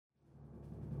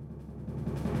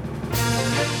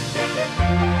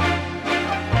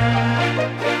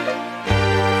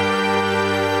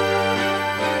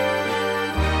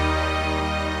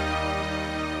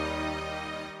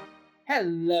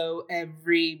Hello,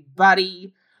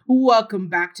 everybody. Welcome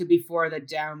back to Before the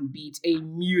Downbeat, a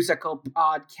musical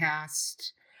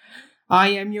podcast. I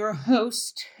am your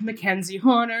host, Mackenzie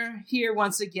Horner, here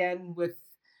once again with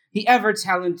the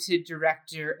ever-talented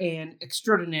director and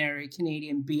extraordinary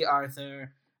Canadian Bea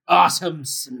Arthur, Autumn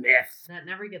Smith. That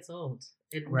never gets old.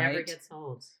 It Right? never gets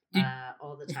old.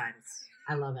 All the times.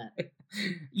 I love it.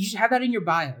 You should have that in your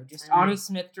bio. Just I know. Autumn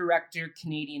Smith, director,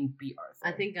 Canadian Bea Arthur.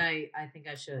 I think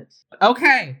I should.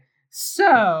 Okay,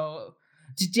 so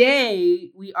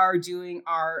today we are doing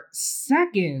our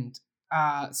second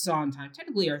Sondheim.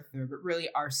 Technically our third, but really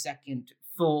our second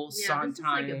full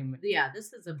Sondheim.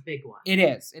 This is a big one. It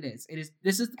is.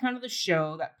 This is kind of the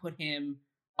show that put him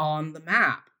on the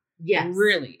map. Yes.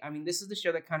 Really. I mean, this is the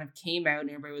show that kind of came out and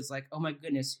everybody was like, oh my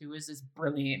goodness, who is this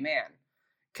brilliant man?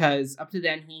 Because up to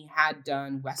then he had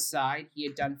done West Side, he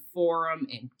had done Forum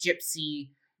and Gypsy,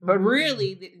 but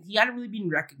really he hadn't really been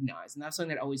recognized, and that's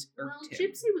something that always irked him.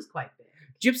 Gypsy was quite big.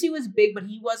 Gypsy was big, but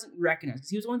he wasn't recognized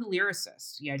because he was only the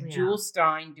lyricist. He had Jules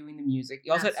Stein doing the music. He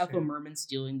also That's had Ethel true. Merman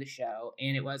stealing the show,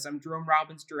 and it was Jerome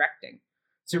Robbins directing.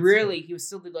 So That's really, he was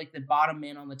still the bottom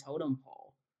man on the totem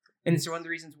pole. And it's one of the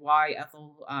reasons why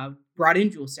Ethel brought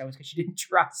in Jules Stein was because she didn't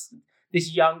trust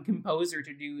this young composer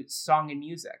to do song and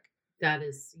music. That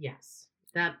is, yes.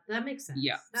 That makes sense.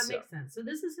 Yeah, That makes sense. So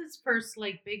this is his first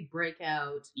big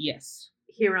breakout. Yes.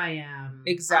 Here I am.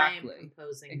 Exactly. I am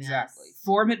composing Exactly. this.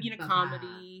 Forum had been a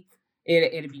comedy.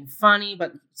 It had been funny,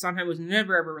 but Sondheim was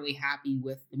never ever really happy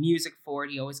with the music for it.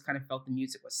 He always kind of felt the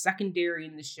music was secondary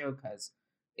in the show because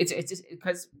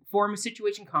because Forum is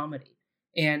situation comedy,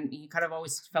 and he kind of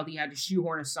always felt he had to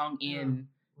shoehorn a song in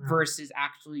Wow. versus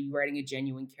actually writing a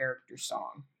genuine character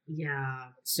song.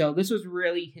 Yeah. So this was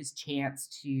really his chance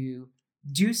to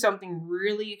do something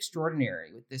really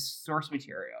extraordinary with this source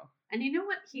material. And you know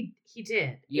what he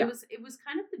did? Yeah. It was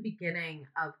kind of the beginning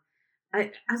of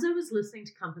as I was listening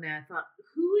to Company, I thought,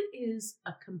 who is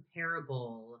a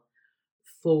comparable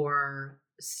for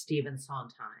Stephen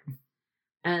Sondheim?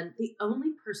 And the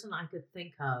only person I could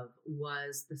think of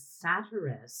was the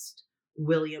satirist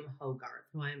William Hogarth,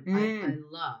 who I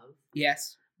love.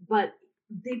 Yes. But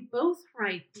they both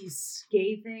write these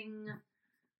scathing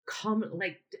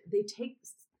they take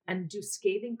and do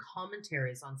scathing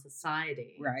commentaries on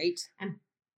society. Right. And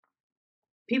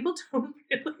people don't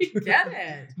really get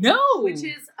it. No. Which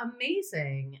is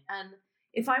amazing. And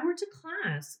if I were to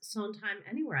class Sondheim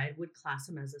anywhere, I would class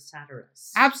him as a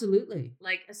satirist. Absolutely.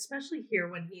 Especially here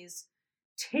when he's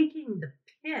taking the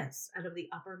piss out of the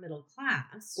upper middle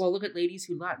class. Well, look at Ladies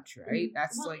Who Lunch, right?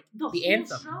 That's the the whole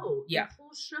anthem. Show, Yeah. The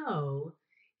whole show,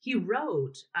 he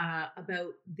wrote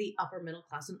about the upper middle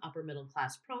class and upper middle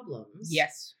class problems.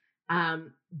 Yes.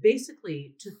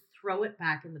 Basically to throw it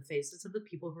back in the faces of the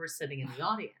people who are sitting in the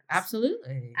audience.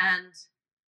 Absolutely. And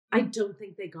I don't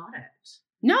think they got it.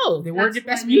 No, they weren't the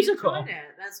That's best why they musical. enjoyed it.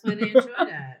 That's why they enjoyed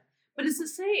it. But it's the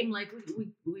same.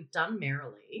 We've done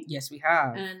Merrily. Yes, we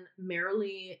have. And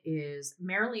Merrily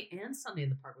and Sunday in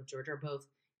the Park with George are both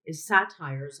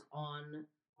satires on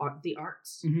the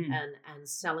arts Mhm. and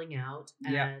selling out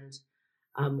Yeah.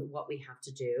 and what we have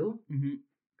to do. Mm-hmm.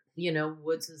 You know,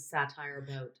 Woods' satire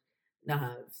about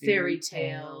fairy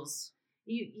tales.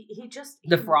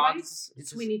 The Frogs. Writes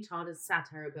Sweeney Todd is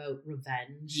satire about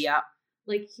revenge. Yeah.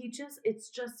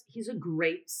 He's a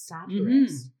great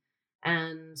satirist.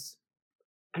 And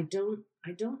I don't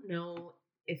know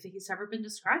if he's ever been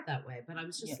described that way, but I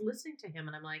was just listening to him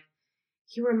and I'm like,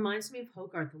 he reminds me of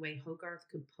Hogarth, the way Hogarth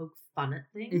could poke fun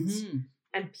at things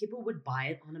and people would buy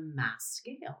it on a mass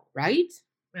scale. Right?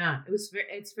 Yeah, it's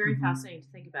very fascinating to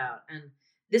think about. And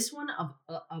this one of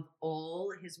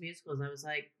all his musicals, I was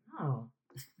like, oh,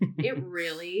 it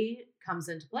really comes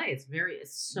into play. It's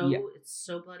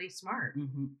so bloody smart.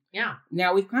 Mm-hmm. Yeah.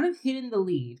 Now we've kind of hidden the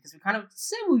lead because we kind of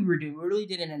said what we were doing. We really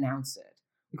didn't announce it.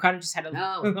 We kind of just had a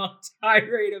long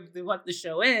tirade of what the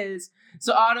show is.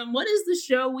 So Autumn, what is the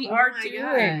show we are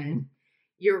doing? God.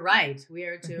 You're right. We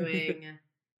are doing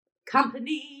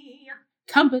Company.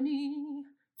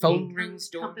 Phone rings,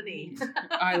 door. Company.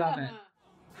 I love it.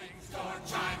 Rings, door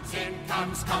chimes, in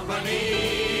comes company.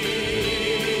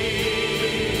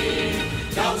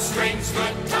 No strings,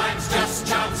 good times, just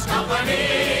chums company.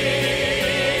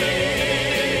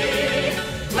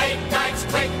 Late nights,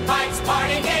 quick bites,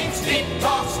 party games, deep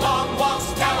talks, long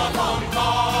walks, telephone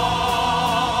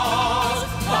calls.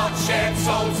 Thoughts shared,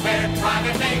 souls spared,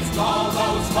 private names, call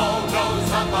those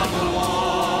photos up on the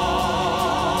walls.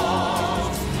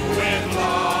 With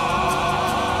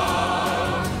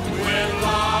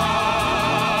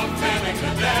love, filling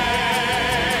the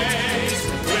days.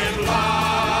 With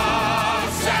love,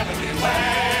 70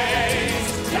 ways.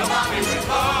 Your mommy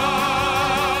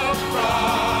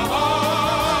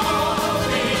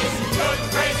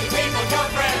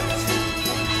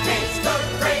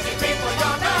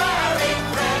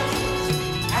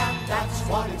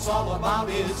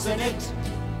isn't it?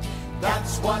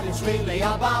 That's what it's really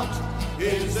about,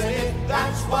 isn't it?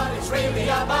 That's what it's really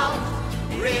about,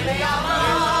 really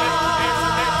about.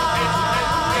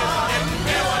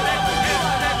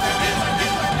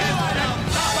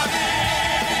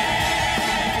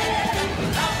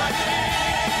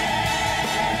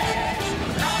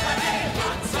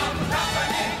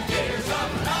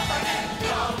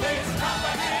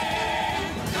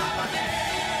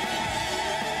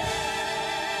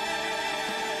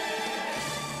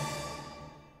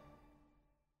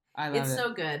 I love It's it.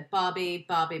 so good. Bobby,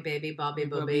 baby, Bobby,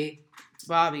 Bobby.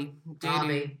 Bobby.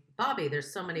 Bobby,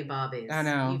 there's so many Bobbies. I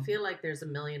know. You feel like there's a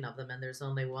million of them and there's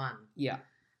only one. Yeah,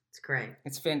 It's great.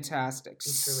 it's fantastic.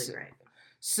 It's really great.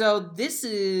 So this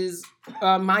is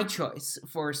my choice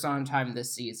for Sondheim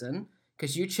this season,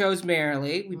 because you chose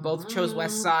Merrily. We both chose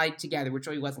West Side together, which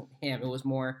really wasn't him. It was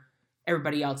more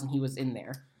everybody else, and he was in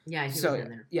there. Yeah, he was in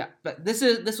there. Yeah, but this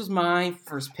was my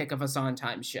first pick of a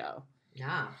Sondheim show.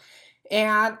 Yeah.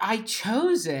 And I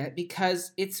chose it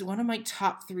because it's one of my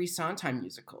top 3 Sondheim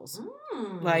musicals.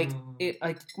 Like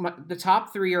the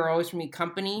top 3 are always for me: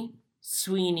 Company,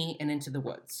 Sweeney, and Into the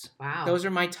Woods. Wow. Those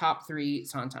are my top 3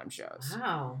 Sondheim shows.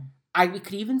 Wow. We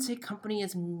could even say Company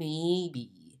is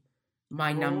maybe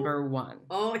my number 1.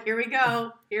 Oh, here we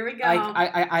go. Here we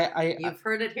go. You've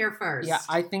heard it here first. Yeah,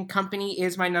 I think Company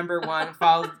is my number 1,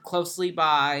 followed closely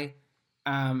by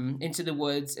Into the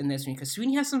Woods and this one, because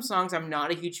Sweeney has some songs I'm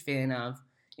not a huge fan of.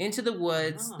 Into the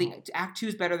Woods, the Act 2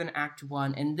 is better than Act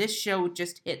 1, and this show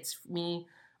just hits me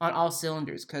on all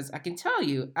cylinders, because I can tell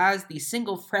you, as the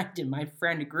single friend in my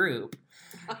friend group,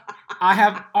 I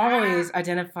have always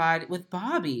identified with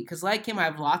Bobby, because like him, I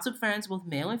have lots of friends, both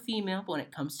male and female, but when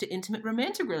it comes to intimate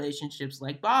romantic relationships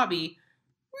like Bobby,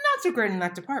 not so great in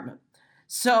that department.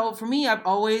 So for me, I've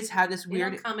always had this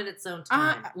weird... It'll come at its own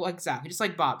time. Well, exactly. Just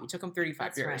like Bobby. It took him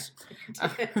 35 years.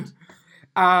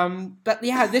 Right. But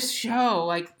yeah, this show,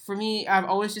 like, for me, I've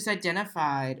always just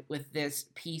identified with this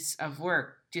piece of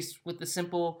work. Just with the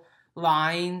simple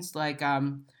lines, like, are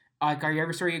you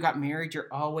ever sorry you got married?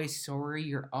 You're always sorry.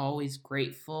 You're always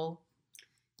grateful.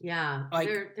 Yeah.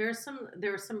 Like, there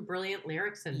are some brilliant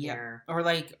lyrics in here. Or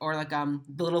the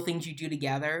little things you do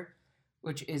together,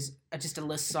 which is just a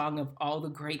list song of all the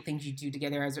great things you do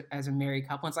together as a married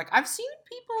couple. It's like, I've seen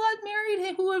people like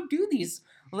married who do these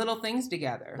little things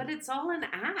together. But it's all an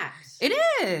act. It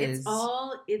is.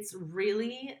 It's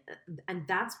really, and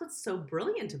that's what's so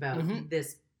brilliant about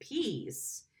this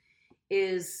piece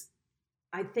is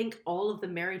I think all of the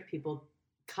married people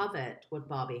covet what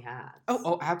Bobby has.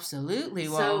 Oh, absolutely.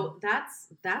 So that's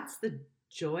the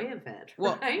joy of it,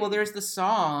 right? Well, there's the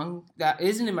song that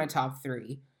isn't in my top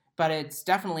 3, but it's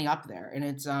definitely up there, and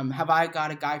it's "Have I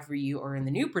Got a Guy for You," or in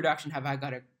the new production, "Have I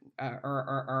Got a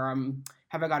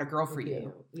Have I Got a Girl for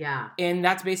You?" Yeah, and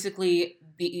that's basically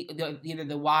either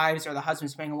the wives or the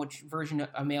husbands, depending on which version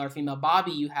of male or female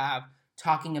Bobby you have,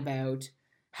 talking about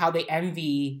how they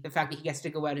envy the fact that he gets to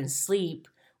go out and sleep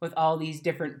with all these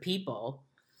different people.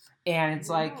 And it's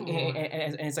like,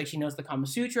 and it's like she knows the Kama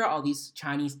Sutra, all these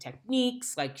Chinese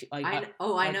techniques, I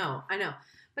know.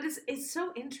 But it's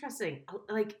so interesting.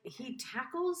 Like, he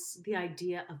tackles the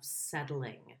idea of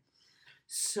settling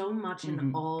so much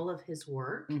in all of his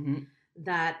work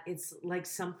that it's like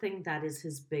something that is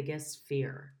his biggest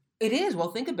fear. It is.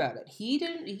 Well, think about it.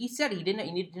 He said he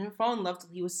didn't fall in love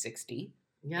till he was 60.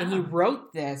 Yeah. And he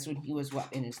wrote this when he was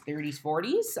in his 30s,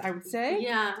 40s, I would say.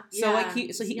 Yeah. So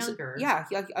he's younger.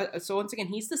 So once again,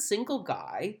 he's the single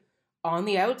guy on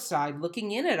the outside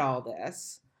looking in at all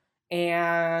this,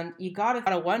 and you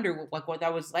gotta wonder what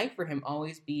that was like for him,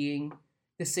 always being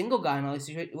the single guy in all these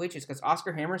situations. Because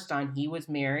Oscar Hammerstein, he was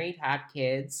married, had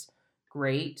kids,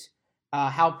 great.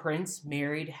 Hal Prince,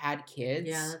 married, had kids.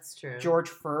 Yeah, that's true. George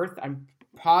Firth, I'm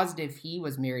positive he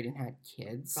was married and had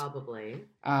kids. Probably.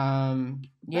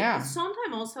 Yeah. But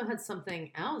Sondheim also had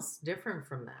something else different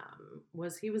from them.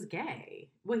 He was gay.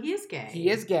 Well, he is gay. He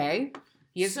is gay.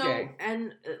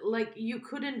 And like, you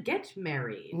couldn't get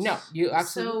married. No, you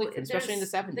absolutely couldn't, especially in the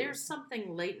 70s. There's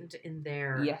something latent in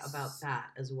there about that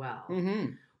as well. Mm-hmm.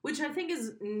 Which I think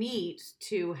is neat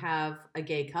to have a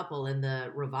gay couple in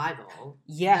the revival.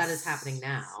 Yes. That is happening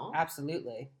now.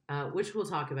 Absolutely. Which we'll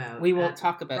talk about. We will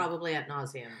talk about. Probably ad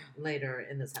nauseum later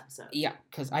in this episode. Yeah,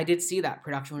 because I did see that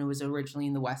production when it was originally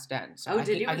in the West End. So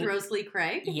did you with Rosalie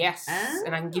Craig? Yes. Oh.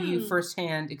 And I can give you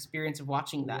firsthand experience of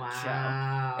watching that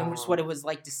show. And just what it was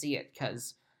like to see it.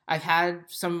 Because I've had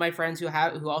some of my friends who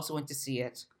also went to see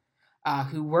it,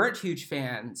 who weren't huge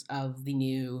fans of the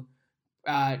new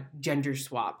gender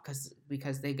swap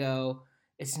because they go,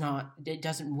 it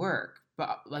doesn't work.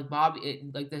 But like Bobby,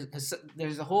 because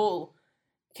there's a whole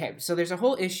okay, so there's a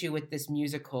whole issue with this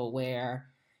musical where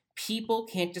people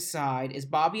can't decide, is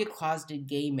Bobby a closeted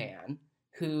gay man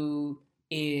who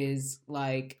is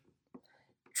like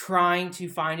trying to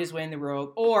find his way in the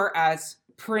world, or as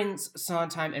Prince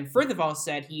Sondheim and Furtherval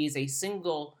said, he is a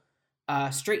single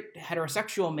straight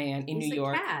heterosexual man in New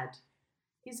York. He's a cad.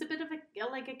 He's a bit of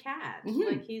a cad. Mhm.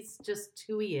 Like, he's just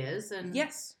who he is. And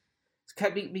Yes.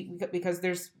 Because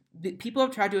there's people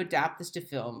have tried to adapt this to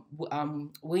film.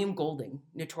 William Golding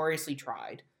notoriously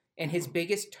tried. And his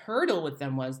biggest hurdle with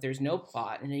them was there's no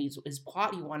plot. And his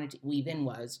plot he wanted to weave in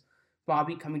was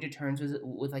Bobby coming to terms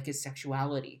with like his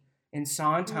sexuality. And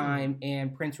Sondheim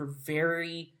and Prince were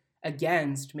very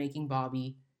against making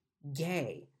Bobby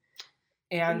gay.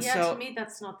 And yeah, so to me,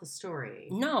 that's not the story.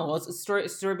 no, it's a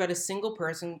story about a single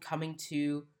person coming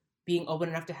to being open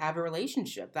enough to have a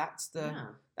relationship. That's the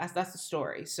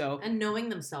story. So And knowing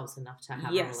themselves enough to have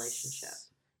a relationship.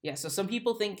 Yeah, so some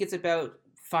people think it's about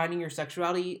finding your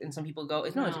sexuality, and some people go,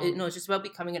 it's just about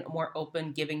becoming a more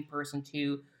open, giving person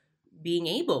to being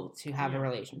able to have a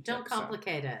relationship. Don't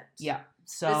complicate it. Yeah,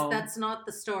 so that's not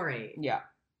the story. Yeah,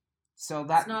 so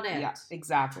that's not it. Yeah,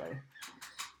 exactly.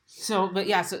 So, but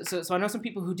yeah, so I know some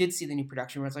people who did see the new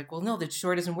production where it's like, well, no, the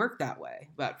story doesn't work that way.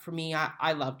 But for me,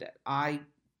 I loved it.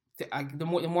 The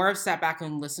more I've sat back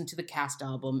and listened to the cast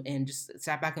album and just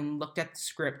sat back and looked at the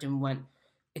script and went,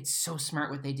 it's so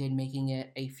smart what they did making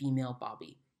it a female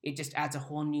Bobby. It just adds a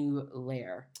whole new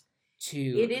layer to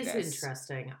It is this.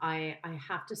 interesting. I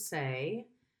have to say,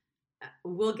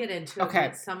 we'll get into it. Okay.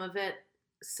 But some of it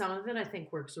I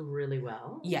think works really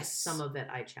well. Yes. Some of it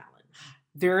I challenge.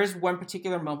 There is one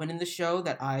particular moment in the show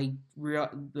that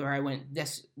where I went,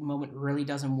 this moment really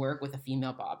doesn't work with a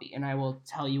female Bobby, and I will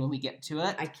tell you when we get to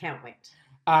it. I can't wait.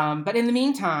 But in the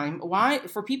meantime,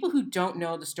 for people who don't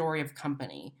know the story of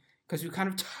Company, because we kind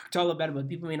of talked all about it, but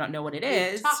people may not know what it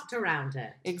is. We've talked around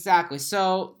it. Exactly.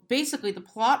 So basically, the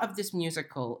plot of this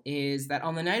musical is that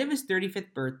on the night of his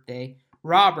 35th birthday,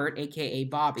 Robert, a.k.a.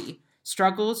 Bobby,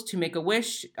 struggles to make a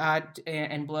wish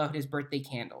and blow out his birthday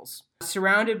candles.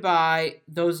 Surrounded by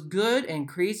those good and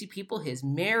crazy people, his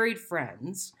married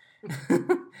friends,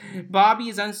 Bobby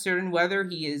is uncertain whether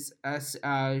he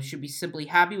should be simply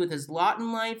happy with his lot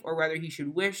in life or whether he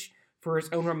should wish for his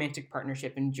own romantic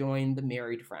partnership and join the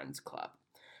Married Friends Club.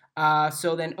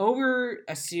 So then over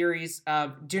a series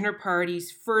of dinner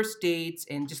parties, first dates,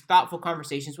 and just thoughtful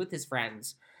conversations with his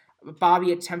friends,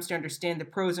 Bobby attempts to understand the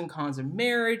pros and cons of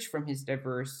marriage from his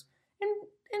diverse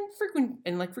and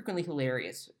frequently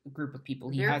hilarious group of people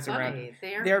he has around.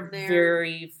 They're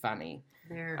very funny.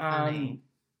 They're funny.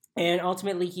 And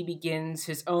ultimately, he begins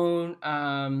his own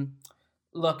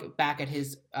look back at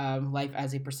his life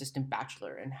as a persistent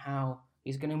bachelor and how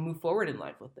he's going to move forward in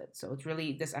life with it. So it's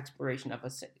really this exploration of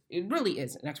it really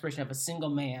is an exploration of a single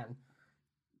man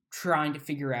trying to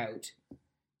figure out,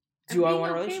 do I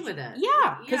want a relationship? With it?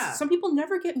 Yeah, because some people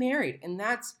never get married, and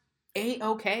that's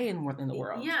A-okay in the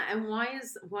world. Yeah, and why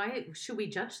should we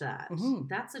judge that? Mm-hmm.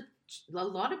 That's a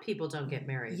lot of people don't get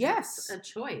married. Yes, that's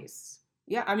a choice.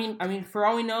 Yeah, I mean, for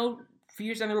all we know, a few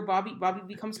years down the road, Bobby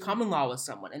becomes common law with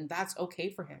someone, and that's okay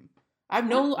for him. I've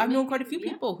known quite a few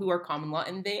people who are common law,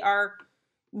 and they are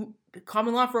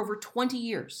common law for over 20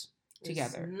 years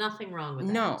together. There's nothing wrong with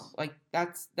that. No, like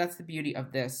that's the beauty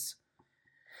of this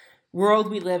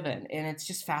world we live in, and it's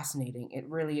just fascinating. It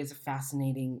really is a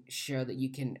fascinating show that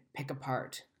you can pick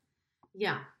apart.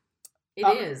 Yeah, it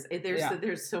is.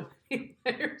 There's so many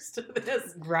layers to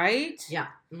this, right? Yeah.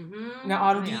 Mm-hmm. Now,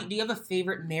 Autumn, do you have a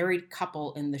favorite married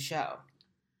couple in the show?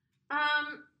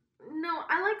 No,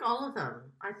 I like all of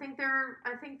them. I think they're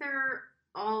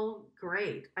all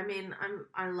great. I mean,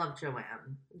 I love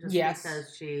Joanne just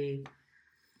because she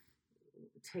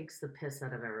takes the piss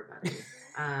out of everybody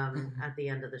at the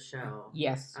end of the show.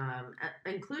 Yes.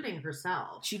 Including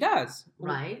herself. She does.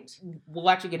 Right? We'll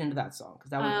actually get into that song because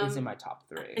that one is in my top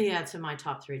 3. Yeah, it's in my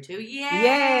top 3 too. Yay!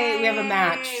 Yay! We have a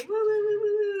match. Woo, woo, woo,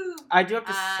 woo, woo. I do have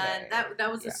to say.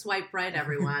 That was a swipe right,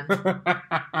 everyone.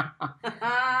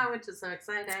 Which is so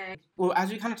exciting. Well, as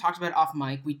we kind of talked about off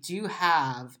mic, we do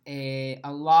have a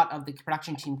lot of the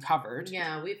production team covered.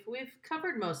 Yeah, we've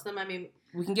covered most of them. I mean,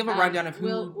 we can give a rundown of who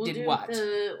we'll did do what.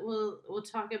 We'll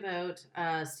talk about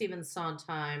Stephen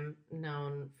Sondheim,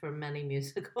 known for many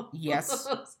musicals. Yes.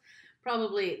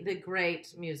 Probably the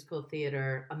great American musical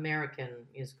theater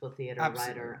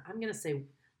writer. I'm going to say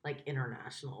like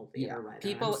international theater writer.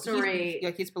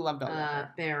 He's beloved all over.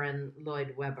 Baron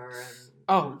Lloyd Webber.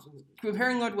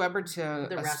 Comparing Lloyd Webber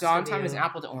to Sondheim is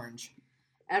apple to orange.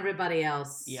 everybody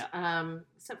else. Yeah.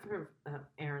 Except for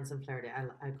Aarons and Flaherty.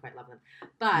 I quite love them.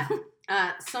 But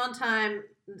Sondheim,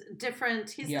 different.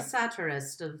 He's a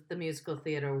satirist of the musical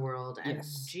theater world and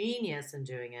genius in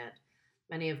doing it.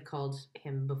 Many have called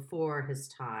him before his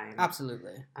time.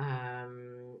 Absolutely.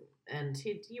 And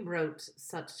he wrote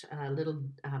such little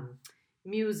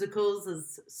musicals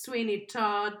as Sweeney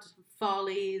Todd,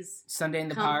 Follies, Sunday in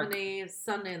the Company, Park,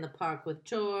 Sunday in the Park with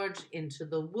George, Into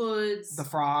the Woods, The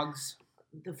Frogs,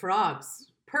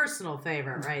 personal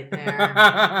favorite right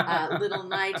there. Little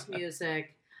Night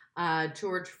Music.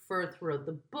 George Firth wrote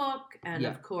the book, and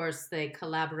of course they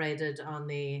collaborated on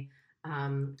the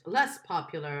less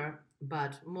popular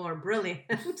but more brilliant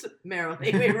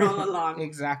Merrily We Roll Along.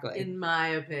 Exactly. In my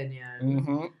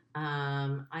opinion.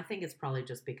 I think it's probably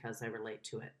just because I relate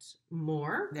to it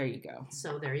more. There you go.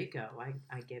 So there you go.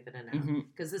 I gave it an M.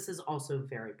 Because this is also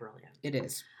very brilliant. It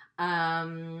is.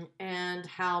 And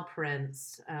Hal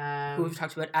Prince. Who we've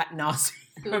talked about ad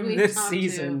nauseum this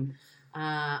season.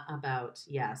 About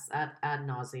ad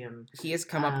nauseum. He has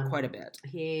come up quite a bit.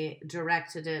 He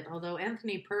directed it, although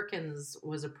Anthony Perkins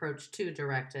was approached to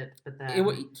direct it, but then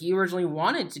he originally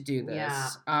wanted to do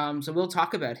this. So we'll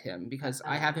talk about him because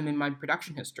I have him in my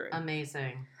production history.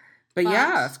 Amazing. But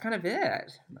that's kind of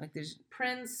it. Like there's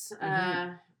Prince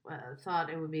thought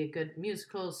it would be a good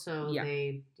musical, so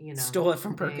they stole it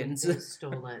from Perkins. They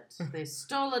stole it. They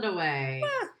stole it away.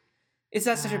 Is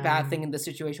that such a bad thing in the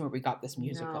situation where we got this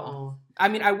musical? No. I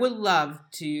mean, I would love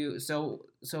to. So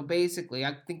basically,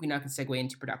 I think we now can segue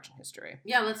into production history.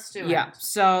 Yeah, let's do it. Yeah.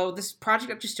 So this project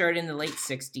actually started in the late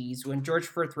 '60s when George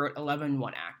Firth wrote 11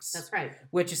 one-acts. That's right.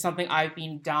 Which is something I've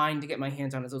been dying to get my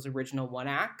hands on, as those original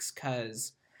one-acts,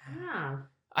 because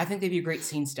I think they'd be great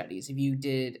scene studies. If you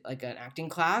did like an acting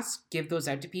class, give those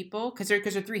out to people because they're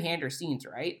three-hander scenes,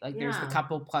 right? Like there's the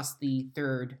couple plus the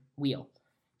third wheel.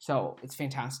 So it's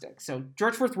fantastic. So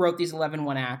George Firth wrote these 11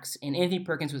 one-acts, and Anthony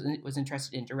Perkins was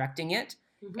interested in directing it.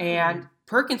 And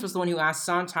Perkins was the one who asked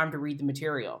Sondheim to read the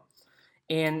material.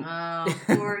 And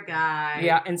poor guy.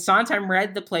 Yeah, and Sondheim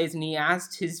read the plays, and he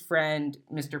asked his friend,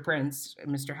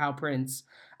 Mr. Hal Prince,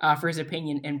 for his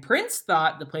opinion. And Prince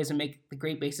thought the plays would make the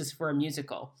great basis for a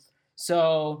musical.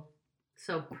 So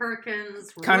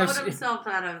Perkins wrote himself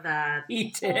out of that.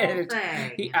 He did. Whole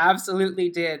thing. He absolutely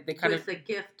did. With the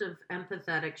gift of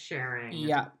empathetic sharing.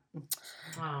 Yeah.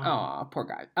 Oh, poor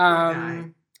guy. Poor guy.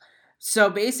 So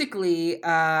basically,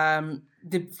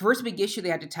 the first big issue they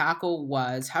had to tackle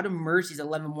was how to merge these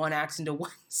 11 one-acts into one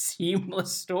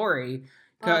seamless story.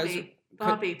 Bobby,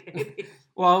 baby.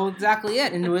 Well, exactly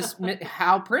it. And it was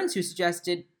Hal Prince who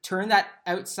suggested turn that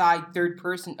outside third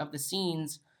person of the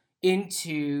scenes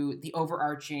into the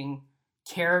overarching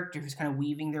character who's kind of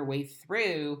weaving their way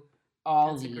through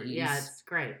all these. Yeah, it's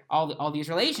great. All these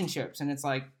relationships, and it's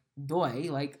like, boy,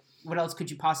 like what else could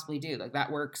you possibly do? Like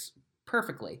that works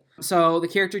perfectly. So the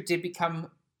character did become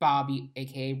Bobby,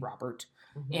 aka Robert,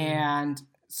 and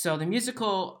so the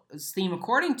musical theme,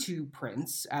 according to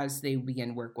Prince, as they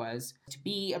began work, was to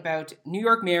be about New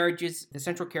York marriages, the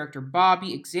central character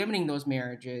Bobby examining those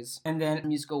marriages, and then the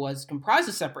musical was comprised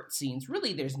of separate scenes.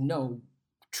 Really, there's no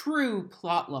true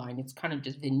plot line. It's kind of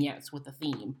just vignettes with a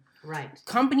theme. Right.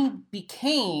 Company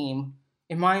became,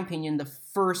 in my opinion, the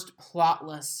first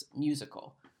plotless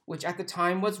musical, which at the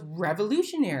time was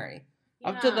revolutionary. Yeah.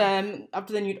 Up to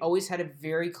then, you'd always had a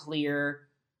very clear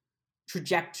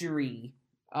trajectory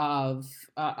of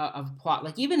plot,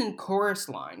 like even in Chorus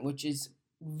Line, which is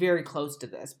very close to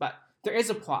this, but there is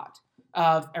a plot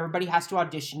of everybody has to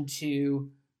audition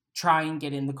to try and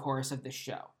get in the chorus of the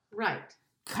show. Right.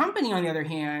 Company, on the other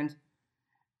hand,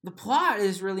 the plot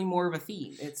is really more of a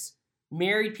theme. It's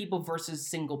married people versus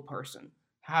single person.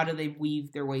 How do they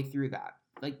weave their way through that?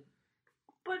 Like,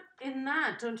 but in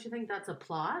that, don't you think that's a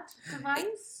plot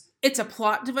device? It's a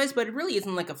plot device, but it really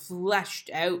isn't like a fleshed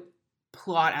out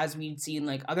plot as we'd see in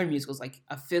like other musicals like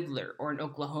A Fiddler or an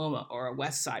Oklahoma or a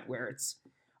West Side, where it's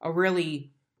a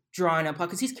really drawn out plot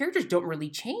because these characters don't really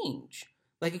change,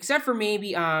 like except for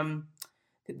maybe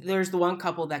there's the one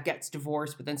couple that gets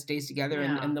divorced but then stays together,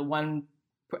 and the one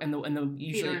and the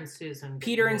usually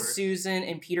Peter and Susan,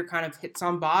 and Peter kind of hits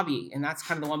on Bobby, and that's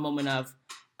kind of the one moment of,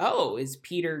 oh, is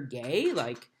Peter gay?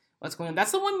 Like, what's going on?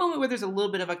 That's the one moment where there's a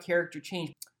little bit of a character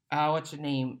change. What's your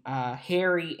name?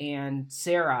 Harry and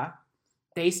Sarah,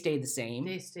 they stay the same.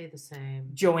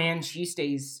 Joanne, she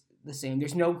stays the same.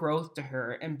 There's no growth to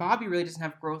her. And Bobby really doesn't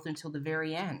have growth until the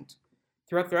very end.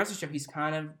 Throughout the rest of the show, he's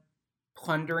kind of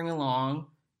plundering along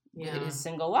his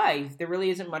single life. There really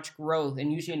isn't much growth,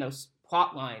 and usually no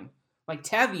plot line. Like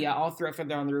Tevye, all throughout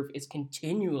Fiddler on the Roof, is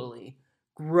continually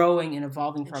growing and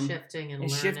evolving And from shifting and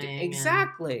and learning. shifting.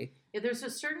 Exactly. Yeah, there's a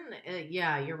certain,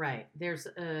 yeah, you're right. There's,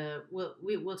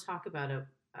 we'll talk about it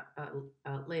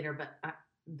later, but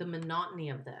the monotony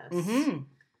of this Mm-hmm.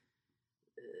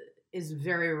 is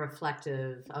very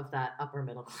reflective of that upper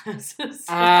middle class society.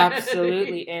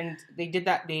 Absolutely. And they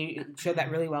showed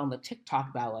that really well in the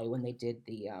TikTok ballet when they did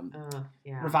the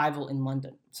Yeah. revival in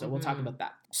London. So we'll talk Mhm. about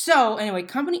that. So anyway,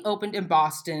 company opened in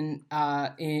Boston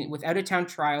with out-of-town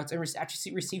tryouts and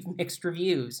actually received mixed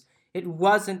reviews. It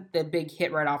wasn't the big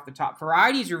hit right off the top.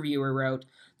 Variety's reviewer wrote,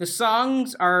 "The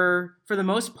songs are, for the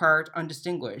most part,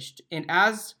 undistinguished. And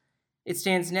as it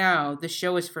stands now, the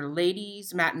show is for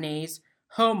ladies, matinees,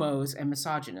 homos, and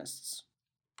misogynists."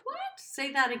 What?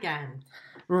 Say that again.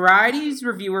 Variety's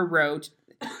reviewer wrote,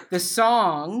 "The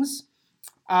songs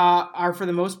are for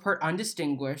the most part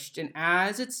undistinguished, and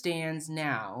as it stands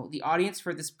now, the audience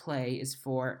for this play is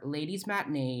for ladies'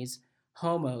 matinees,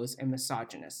 homos, and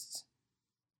misogynists."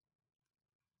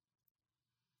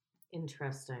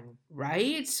 Interesting.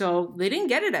 Right? So they didn't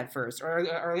get it at first, or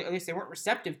at least they weren't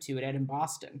receptive to it in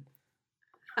Boston.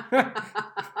 Because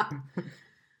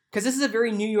this is a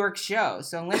very New York show,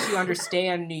 so unless you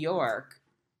understand New York,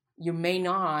 you may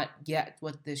not get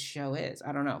what this show is.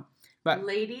 I don't know. But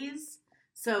Ladies,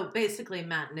 so basically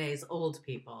matinees, old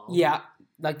people. yeah,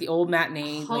 like the old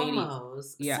matinee ladies.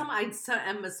 Homos. Yeah.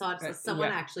 And misogynists. Someone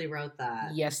yeah. actually wrote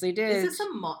that. Yes, they did.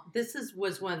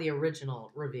 Was one of the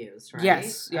original reviews, right?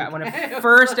 Yes, yeah, when Okay. it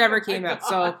first ever came Oh my out. So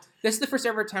God. this is the first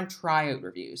ever time tryout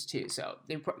reviews too. So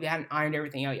they hadn't ironed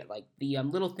everything out yet, like the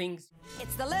little things.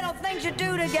 It's the little things you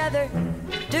do together,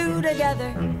 do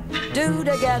together, do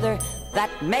together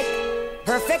that make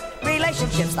perfect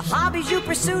relationships. The hobbies you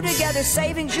pursue together,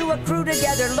 savings you accrue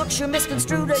together, looks you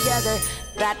misconstrue together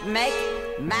that make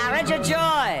marriage a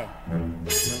joy.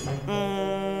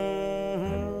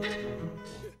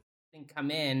 Didn't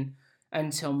come in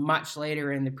until much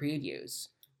later in the previews.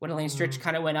 When Elaine Stritch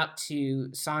kind of went up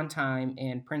to Sondheim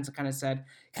and Prince kind of said,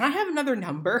 "Can I have another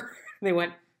number?" They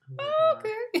went, Oh my God.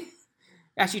 "Okay."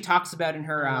 As she talks about in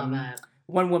her I love it.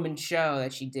 one-woman show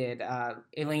that she did,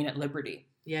 Elaine at Liberty.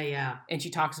 Yeah, yeah. And she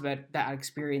talks about that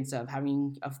experience of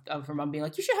having of her mom being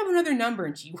like, "You should have another number,"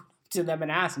 and she went to them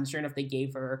and asked, and sure enough, they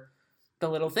gave her the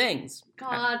little things.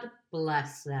 God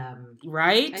bless them.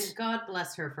 Right? And God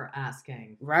bless her for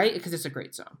asking. Right? Because it's a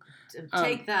great song.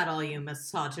 Take that, all you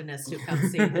misogynists who come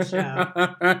see the show.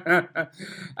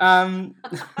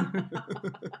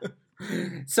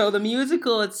 So the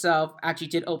musical itself actually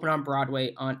did open on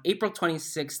Broadway on April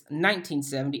 26th,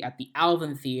 1970 at the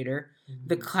Alvin Theater.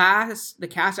 The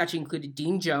cast actually included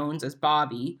Dean Jones as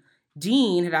Bobby.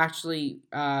 Dean had actually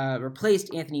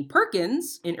replaced Anthony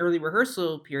Perkins in early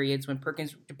rehearsal periods when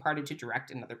Perkins departed to direct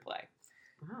another play.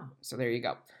 Oh. So there you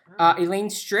go. Oh. Elaine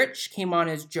Stritch came on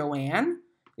as Joanne.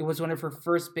 It was one of her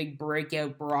first big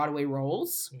breakout Broadway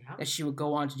roles Yeah. that she would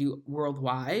go on to do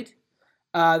worldwide.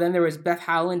 Then there was Beth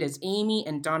Howland as Amy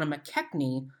and Donna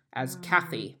McKechnie as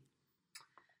Kathy.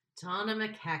 Donna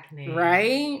McKechnie.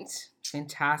 Right?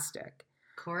 Fantastic.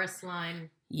 Chorus line.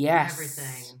 Yes.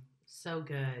 Everything. So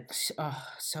good. Oh,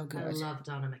 so good. I love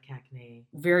Donna McKechnie.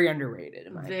 Very underrated,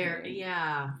 in my opinion. Very,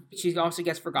 yeah. She also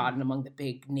gets forgotten among the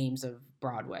big names of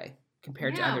Broadway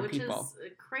compared to other which people.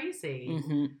 is crazy.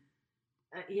 Mm-hmm.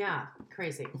 Yeah,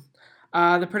 crazy.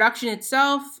 The production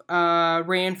itself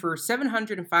ran for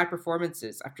 705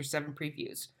 performances after 7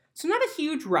 previews. So not a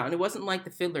huge run. It wasn't like The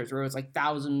Fiddlers where it was like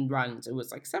 1,000 runs. It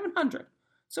was like 700.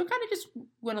 So it kind of just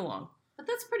went along. But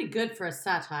that's pretty good for a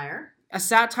satire. A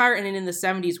satire, and in the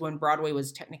 70s when Broadway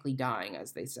was technically dying,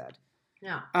 as they said.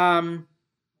 Yeah.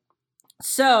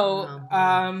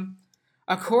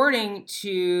 According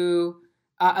to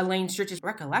Elaine Stritch's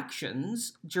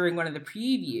recollections during one of the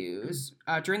previews,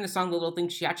 during the song The Little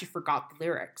Things, she actually forgot the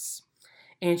lyrics.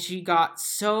 And she got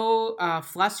so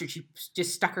flustered, she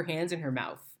just stuck her hands in her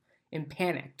mouth and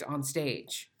panicked on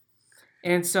stage.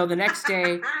 And so the next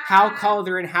day, Hal called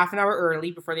her in half an hour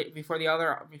early before all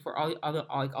the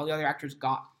other actors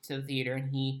got to the theater,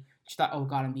 and she thought, "Oh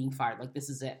God, I'm being fired. Like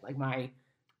this is it. Like my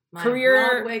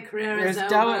Broadway career is over.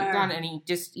 done." And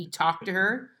he talked to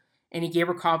her, and he gave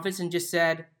her confidence and just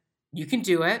said, "You can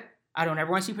do it. I don't ever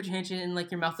want to see you put your hands in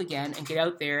like your mouth again, and get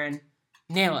out there and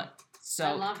nail it." So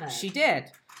I love it. she did,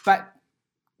 but.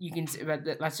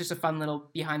 But that's just a fun little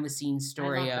behind-the-scenes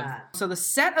story I love of. that. So the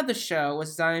set of the show was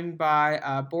designed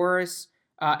by Boris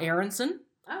Aronson,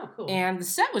 Oh, cool. and the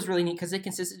set was really neat because it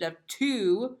consisted of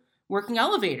 2 working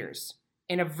elevators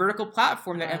and a vertical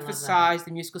platform that I love emphasized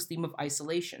the musical's theme of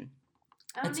isolation.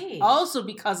 oh, It's neat. also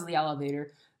because of the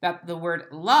elevator that the word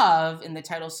 "love" in the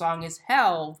title song is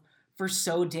held for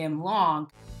so damn long.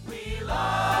 We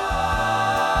love.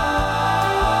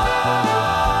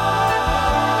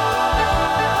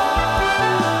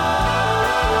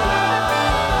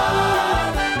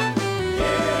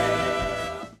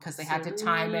 Because they had to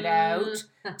time it out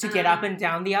to get up and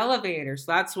down the elevator.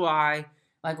 So that's why,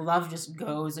 like, love just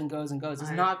goes and goes and goes.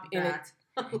 It's not in it.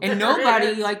 And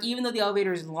nobody, like, even though the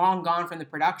elevator is long gone from the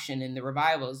production and the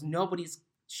revivals, nobody's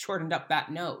shortened up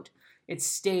that note. It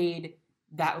stayed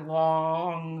that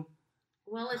long.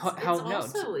 Well, held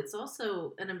notes. it's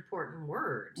also an important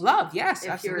word. Love, yes, if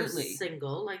absolutely. you're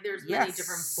single, like there's many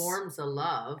different forms of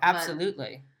love.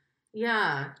 Absolutely.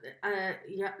 Yeah,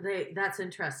 that's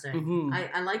interesting. Mm-hmm.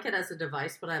 I like it as a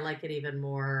device, but I like it even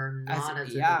more not as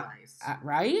a device.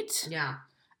 Right? Yeah.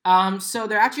 So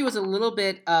there actually was a little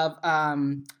bit of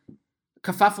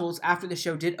kerfuffles after the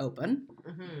show did open.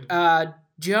 Mm-hmm.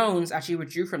 Jones actually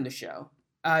withdrew from the show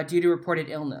due to reported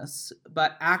illness,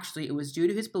 but actually it was due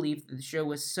to his belief that the show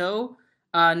was so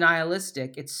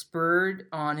nihilistic, it spurred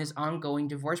on his ongoing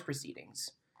divorce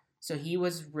proceedings. So he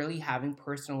was really having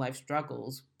personal life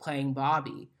struggles playing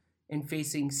Bobby and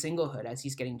facing singlehood as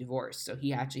he's getting divorced. So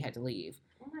he actually had to leave.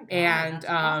 Oh my God, and that's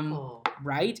awful.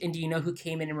 Right? And do you know who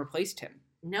came in and replaced him?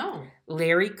 No.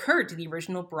 Larry Kurt, the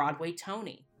original Broadway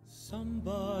Tony.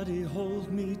 Somebody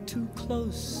hold me too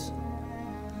close.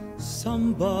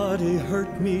 Somebody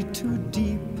hurt me too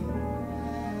deep.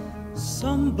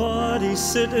 Somebody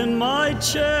sit in my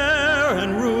chair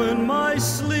and ruin my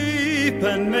sleep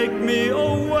and make me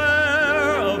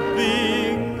aware of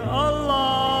being alive.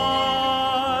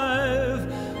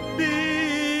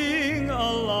 Being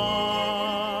alive.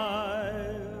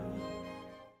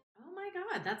 Oh my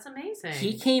God, that's amazing.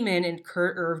 He came in and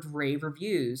Kurt earned rave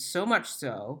reviews, so much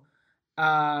so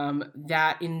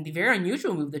that in the very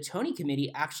unusual move, the Tony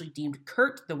Committee actually deemed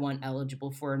Kurt the one eligible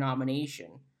for a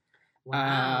nomination.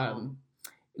 Wow.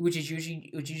 Which is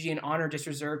usually an honor just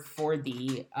reserved for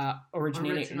the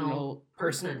original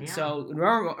person. Yeah. So it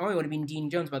normally would have been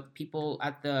Dean Jones, but the people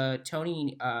at the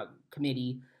Tony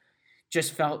Committee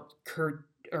just felt Kurt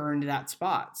earned that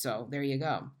spot. So there you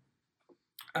go.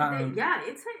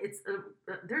 It's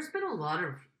there's been a lot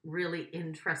of really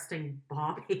interesting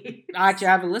Bobbies. I actually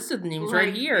have a list of the names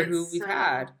right here who we've so...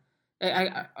 had.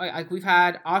 We've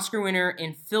had Oscar winner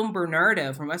in Film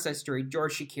Bernardo from West Side Story,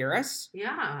 George Chakiris.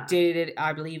 Yeah. Did it,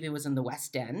 I believe it was in the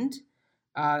West End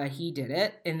that he did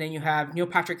it. And then you have Neil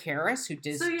Patrick Harris who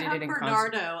did it in concert. So you have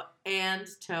Bernardo and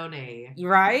Tony.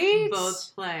 Right?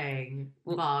 Both playing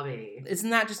Bobby. Isn't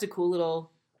that just a cool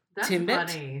little tidbit?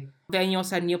 Funny. Then you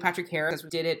also had Neil Patrick Harris who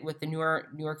did it with the New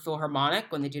York Philharmonic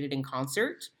when they did it in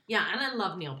concert. Yeah, and I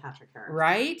love Neil Patrick Harris.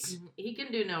 Right? He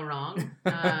can do no wrong.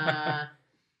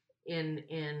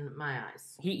 In my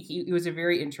eyes. He was a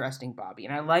very interesting Bobby.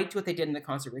 And I liked what they did in the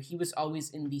concert where he was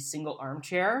always in the single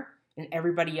armchair and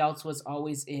everybody else was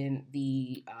always in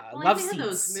the love seats.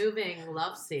 Those moving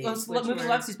love seats.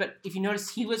 Love seats, but if you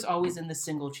notice, he was always in the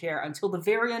single chair until the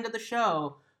very end of the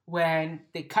show when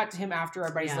they cut to him after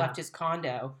everybody's left his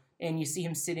condo and you see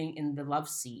him sitting in the love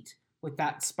seat with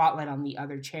that spotlight on the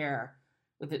other chair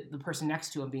with the person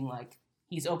next to him being like,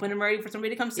 he's open and ready for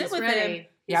somebody to come sit with him.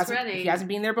 He hasn't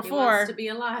been there before. He wants to be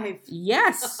alive.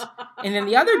 Yes. And then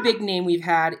the other big name we've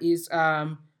had is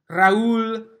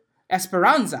Raul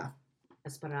Esperanza.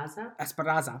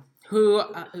 Esperanza, who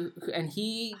and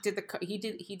he did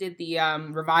the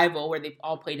revival where they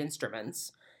all played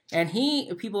instruments. And a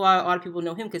lot of people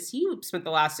know him because he spent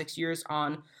the last 6 years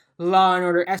on Law and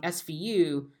Order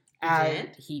SVU.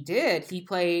 He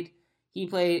played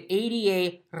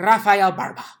ADA Rafael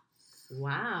Barba.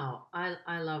 Wow,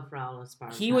 I love Raul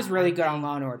Esparza. He was really good on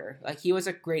Law and Order. Like he was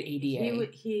a great ADA.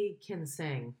 He can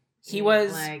sing. He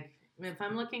was like, if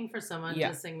I'm looking for someone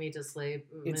to sing me to sleep,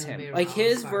 it's him. Like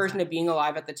his version of Being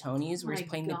Alive at the Tonys, where he's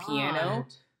playing the piano,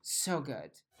 so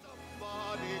good.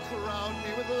 Somebody crown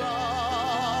me with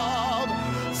love.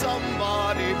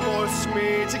 Somebody force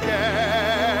me to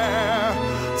care.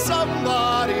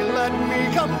 Somebody let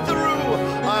me come through.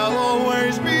 I'll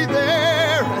always be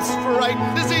there, as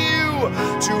frightened as you.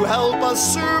 To help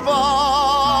us survive,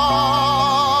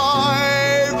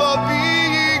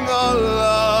 being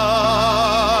alive,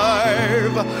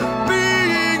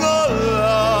 being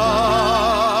alive,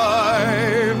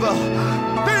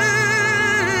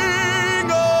 being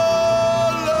alive.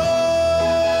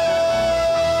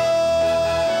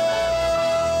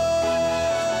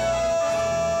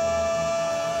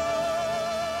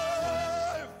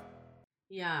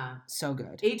 Yeah. So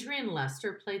good. Adrian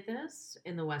Lester played this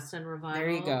in the West End Revival. There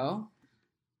you go.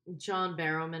 John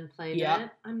Barrowman played it.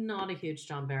 I'm not a huge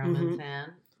John Barrowman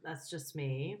fan. That's just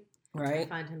me. Right. I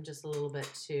find him just a little bit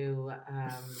too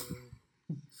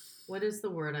what is the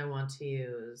word I want to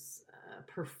use?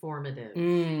 Performative.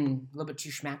 A little bit too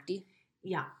schmacky.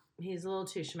 Yeah, he's a little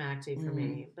too schmacky for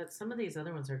me. But some of these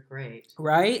other ones are great.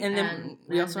 Right? And then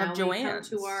we also have Joanne. We come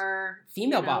to our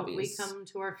female bobbies. We come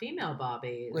to our female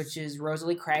bobbies. Which is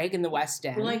Rosalie Craig in the West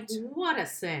End. Like, what a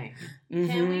sing.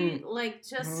 Can we, like,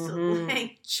 just,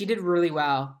 like... She did really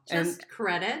well. Just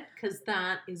credit, because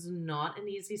that is not an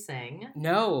easy sing.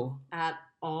 No. At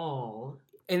all.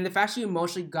 And the fact she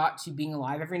emotionally got to being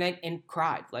alive every night and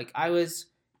cried. Like, I was...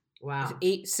 Wow.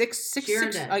 6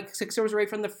 rows away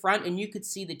from the front, and you could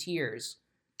see the tears.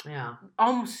 Yeah.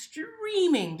 Almost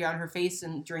streaming down her face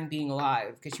and during being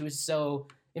alive, because she was so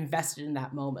invested in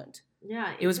that moment.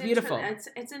 Yeah. It was beautiful.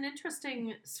 It's an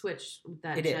interesting switch,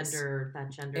 that it gender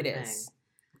it thing. Is.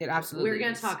 It absolutely We're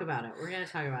going to talk about it.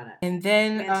 And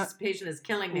then... Anticipation is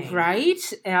killing me.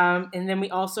 Right. And then we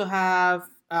also have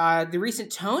the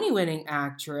recent Tony-winning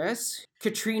actress,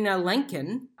 Katrina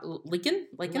Lenk.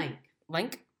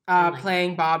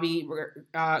 Playing Bobby.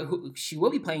 She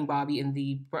will be playing Bobby in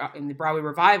the Broadway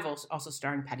revival, also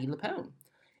starring Patti LuPone.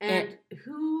 And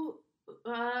who?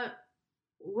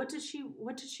 What did she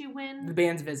win? The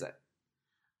Band's Visit.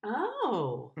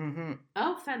 Oh. Mm-hmm.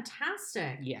 Oh,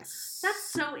 fantastic! Yes,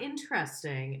 that's so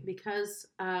interesting because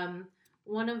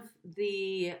one of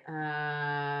the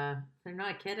they're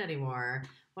not a kid anymore.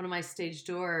 One of my stage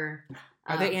door.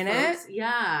 Are they in folks, it?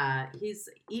 Yeah, he's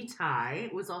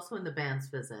Itai. Was also in The Band's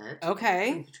Visit.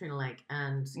 Okay. Katrina Lenk,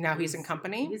 and now he's in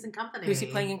Company. He's in Company. Who's he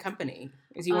playing in Company?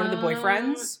 Is he one of the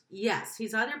boyfriends? Yes,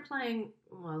 he's either playing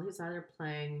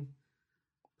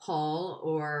Paul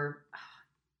or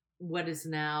what is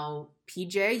now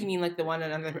PJ. You mean like the one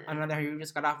another who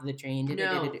just got off the train?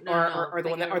 No, or the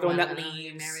one that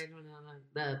leaves. Married.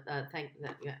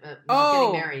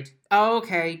 Getting married. Oh,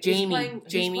 okay. Jamie.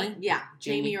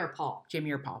 Jamie or Paul.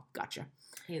 Jamie or Paul. Gotcha.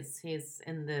 He's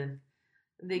in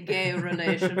the gay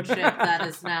relationship that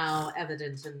is now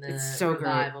evident in the it's so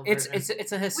revival great. version.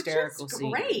 It's a hysterical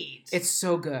scene. Great. It's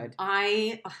so good.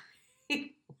 I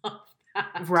love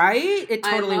that. Right? It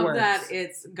totally I love works. that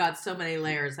it's got so many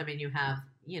layers. I mean, you have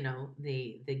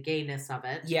the gayness of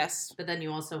it. Yes. But then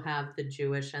you also have the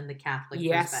Jewish and the Catholic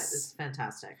yes. perspective. It's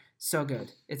fantastic. So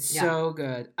good. It's so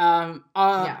good.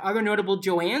 Other notable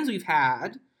Joannes we've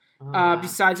had,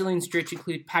 besides Elaine Stritch,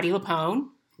 include Patti LuPone,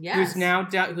 who's now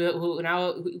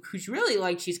who's really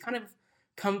like she's kind of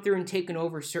come through and taken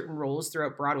over certain roles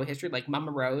throughout Broadway history, like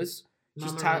Mama Rose.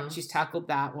 She's tackled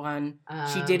that one.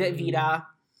 She did Evita.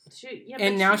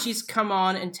 And now she's come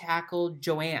on and tackled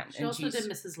Joanne. She also did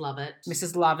Mrs.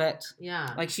 Lovett.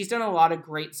 Yeah. Like, she's done a lot of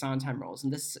great Sondheim roles,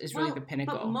 and this is really the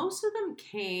pinnacle. But most of them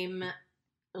came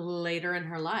later in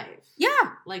her life. Yeah.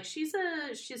 Like, she's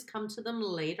come to them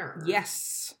later.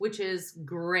 Yes. Which is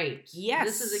great. Yes.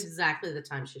 This is exactly the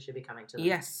time she should be coming to them.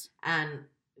 Yes. And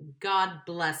God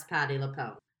bless Patti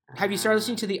LuPone. Have you started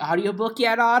listening to the audiobook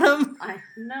yet, Autumn?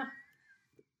 No.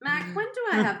 Mac, when do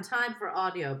I have time for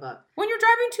audiobook? When you're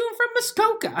driving to and from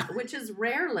Muskoka. Which is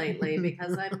rare lately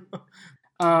because I'm...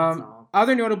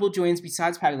 Other notable joins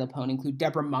besides Patti LuPone include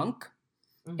Deborah Monk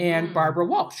and Barbara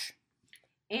Walsh.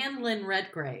 And Lynn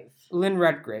Redgrave. Lynn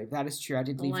Redgrave, that is true. I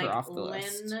did leave her off the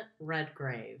list. Lynn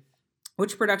Redgrave.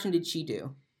 Which production did she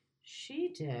do?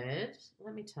 She did,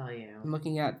 let me tell you. I'm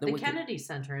looking at the Kennedy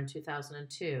Center in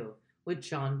 2002 with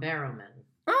John Barrowman.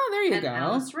 Oh, there you go. And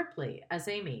Alice Ripley as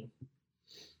Amy.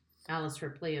 Alice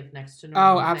Ripley of Next to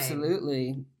Normal. Oh,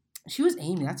 absolutely. Fame. She was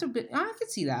Amy. That's a bit... Oh, I could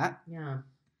see that. Yeah.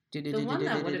 The one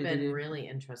that would have been really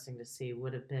interesting to see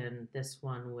would have been this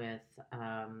one with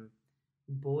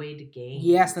Boyd Gaines.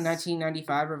 Yes, the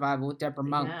 1995 revival with Deborah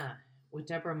Monk. Yeah, with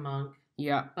Deborah Monk.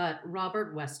 Yeah. But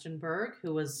Robert Westenberg,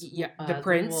 who was the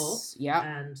Prince. The Wolf,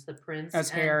 and the Prince. As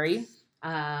Harry.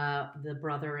 The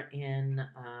brother in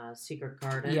Secret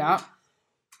Garden. Yeah.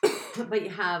 But you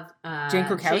have Jane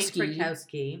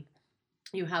Krakowski.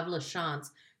 You have LaChance,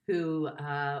 who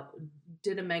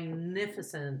did a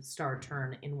magnificent star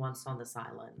turn in Once on This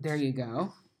Island. There you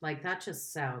go. Like, that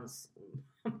just sounds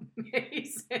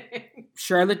amazing.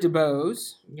 Charlotte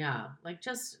DeBose. Yeah, like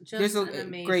just there's an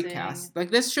amazing... great cast.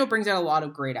 Like, this show brings out a lot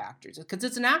of great actors because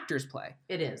it's an actor's play.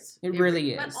 It is. It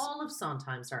really is. But all of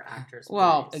Sondheim's are actors'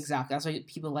 Well, plays. Exactly. That's why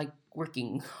people like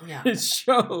working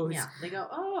shows. Yeah, they go,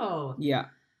 oh. Yeah.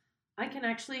 I can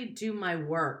actually do my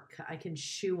work. I can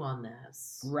chew on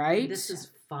this. Right? This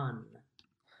is fun.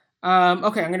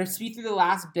 Okay, I'm going to speed through the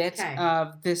last bit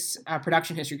of this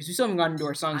production history because we still haven't gotten into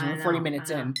our songs. We're 40 minutes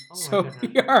in. Oh, so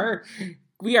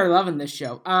we are loving this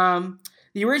show.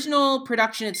 The original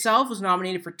production itself was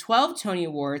nominated for 12 Tony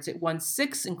Awards. It won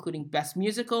 6, including Best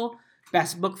Musical,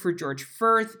 Best Book for George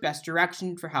Firth, Best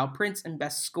Direction for Hal Prince, and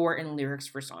Best Score and Lyrics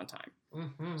for Sondheim.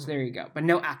 Mm-hmm. So there you go. But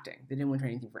no acting. They didn't win for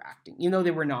anything for acting, even though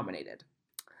they were nominated.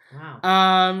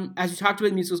 Wow. As we talked about,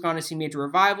 the musical's gone to see major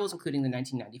revivals, including the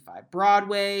 1995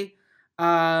 Broadway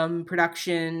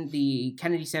production, the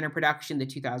Kennedy Center production, the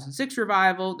 2006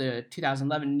 revival, the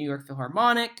 2011 New York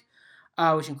Philharmonic,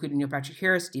 which included Neil Patrick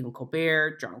Harris, Stephen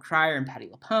Colbert, John Cryer, and Patti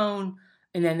LuPone.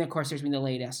 And then, of course, there's been the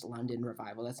latest London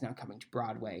revival that's now coming to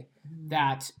Broadway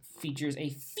that features a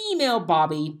female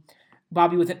Bobby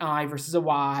with an I versus a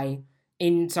Y.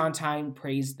 And Sondheim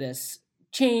praised this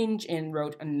change and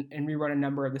rewrote a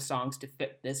number of the songs to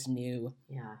fit this new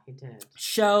he did.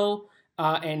 show.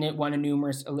 And it won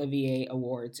numerous Olivier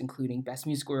Awards, including Best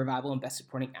Musical Revival and Best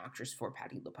Supporting Actress for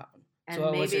Patti LuPone. And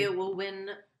so maybe it will win.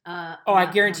 I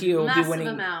guarantee you, it will be winning.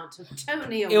 Amount of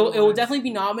Tony Awards. It will definitely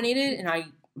be nominated, and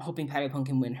I'm hoping Patti LuPone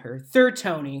can win her third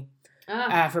Tony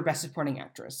for Best Supporting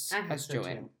Actress as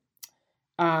Joanne.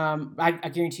 I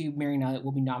guarantee you, Marianne Elliott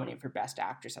will be nominated for Best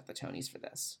Actress at the Tonys for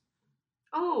this.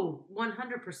 Oh,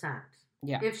 100%.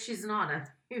 Yeah. If she's not,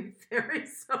 I'm very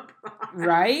surprised.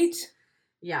 Right?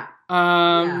 Yeah.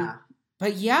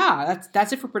 But yeah,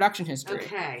 that's it for production history.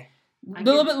 Okay. A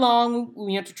little bit long.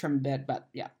 We have to trim a bit, but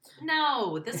yeah.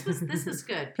 No, this is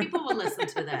good. People will listen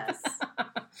to this.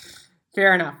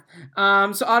 Fair enough.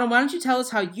 So Autumn, why don't you tell us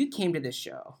how you came to this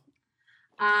show?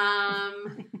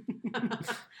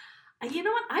 You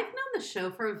know what? I've known the show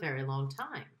for a very long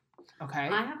time. Okay.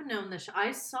 I have known the show.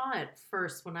 I saw it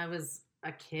first when I was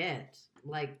a kid,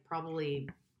 like probably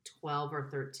 12 or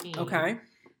 13. Okay.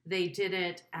 They did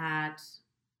it at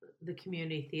the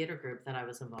community theater group that I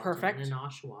was involved in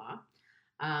Oshawa.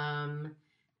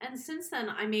 And since then,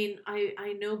 I mean,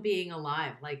 I know Being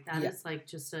Alive, like that is like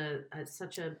just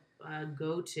such a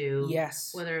go-to.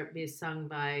 Yes. Whether it be sung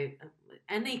by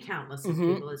any countless of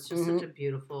people, it's just such a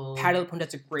beautiful. Patti LuPone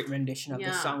does a great rendition of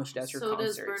the song she does her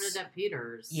concerts. So does Bernadette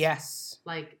Peters. Yes.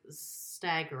 Like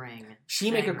staggering.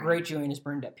 She'd make a great Joanne as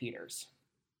Bernadette Peters.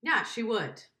 Yeah, she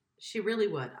would. She really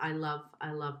would. I love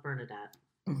Bernadette.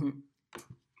 Mm-hmm.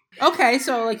 Okay,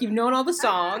 so like you've known all the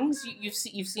songs, you've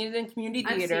seen it in community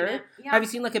theater. I've seen it. Yeah. Have you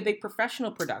seen like a big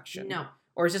professional production? No.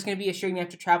 Or is this going to be a show you have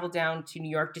to travel down to New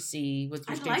York to see with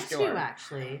your stage door? I'd like to,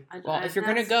 actually. If you're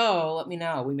going to go, let me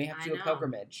know. We may have to do a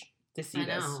pilgrimage to see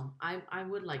this. I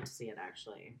would like to see it,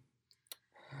 actually.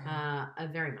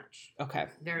 Very much. Okay.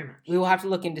 Very much. We will have to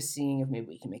look into seeing if maybe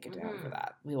we can make it down for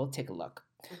that. We will take a look.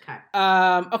 Okay.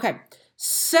 Okay.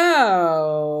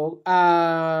 So,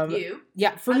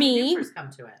 yeah, for me. How did you first come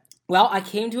to it? Well, I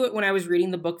came to it when I was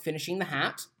reading the book Finishing the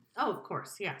Hat. Oh, of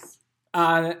course, yes.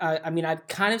 I mean, I've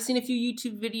kind of seen a few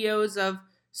YouTube videos of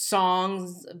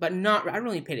songs, but I haven't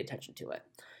really paid attention to it.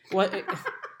 It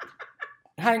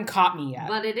hadn't caught me yet.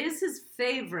 But it is his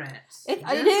favorite. It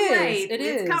is.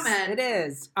 It's coming. It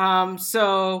is.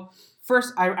 So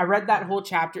first, I read that whole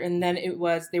chapter, and then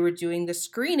they were doing the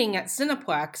screening at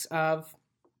Cineplex of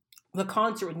the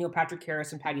concert with Neil Patrick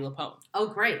Harris and Patti LuPone. Oh,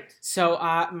 great. So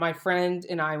my friend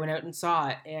and I went out and saw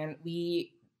it, and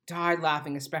we died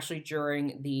laughing, especially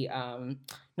during the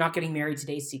not getting married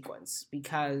today sequence,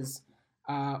 because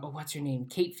what's her name?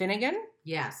 Kate Finnegan?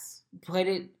 Yes. Played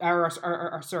it, or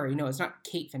sorry, no, it's not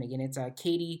Kate Finnegan, it's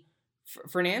Katie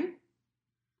Finneran?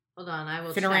 Hold on, I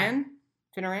will Finneran?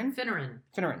 check.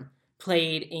 Finneran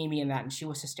played Amy in that, and she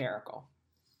was hysterical.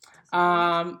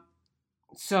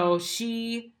 So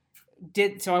she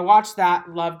did, so I watched that,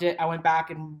 loved it. I went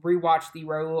back and rewatched the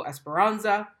Raul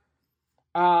Esperanza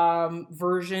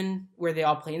version where they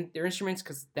all play their instruments,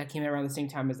 because that came out around the same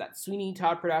time as that Sweeney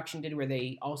Todd production did, where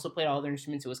they also played all their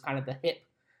instruments. It was kind of the hip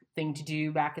thing to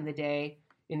do back in the day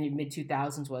in the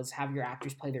mid-2000s, was have your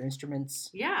actors play their instruments.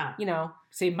 Yeah. You know,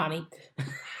 save money.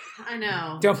 I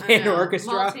know. Don't play an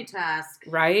orchestra. Multitask.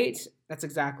 Right? That's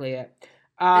exactly it.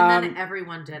 And then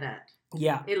everyone did it.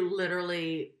 Yeah. It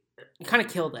literally... It kind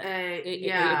of killed it.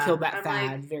 It killed that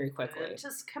fad very quickly.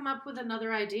 Just come up with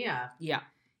another idea. Yeah.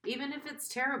 Even if it's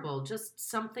terrible, just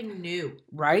something new.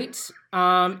 Right?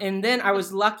 And then I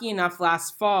was lucky enough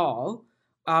last fall,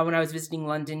 when I was visiting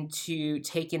London, to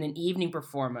take in an evening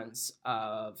performance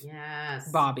of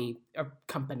Bobby, a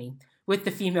company, with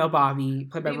the female Bobby,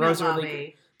 played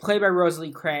by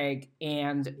Rosalie Craig,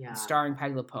 and starring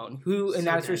Patti LuPone, and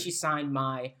that's where she signed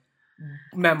my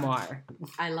memoir.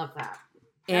 I love that.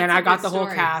 And I got the whole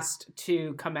cast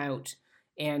to come out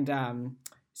and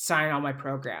sign on my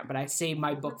program, but I saved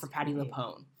my book for Patti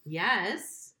LuPone.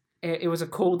 Yes. It was a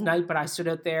cold night, but I stood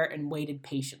out there and waited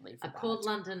patiently for that. Cold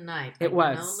London night. It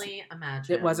was. I can only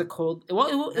imagine. It was a cold...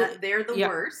 they're the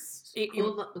worst.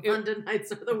 London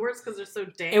nights are the worst because they're so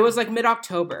damp. It was like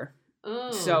mid-October.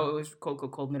 Oh. So it was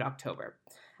cold mid-October.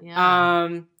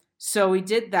 Yeah. So we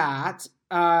did that,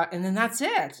 and then that's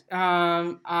it.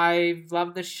 I've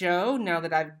loved the show now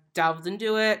that I've delved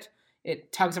into it.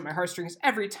 It tugs at my heartstrings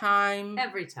every time.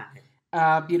 Every time.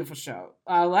 Beautiful show.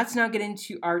 Let's now get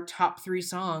into our top 3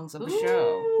 songs of the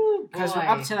show. Because we're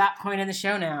up to that point in the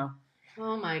show now.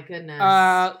 Oh my goodness.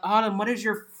 Autumn, what is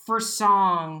your first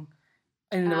song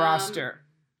in the roster?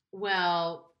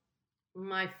 Well,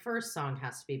 my first song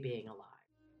has to be Being Alive.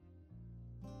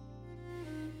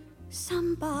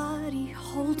 Somebody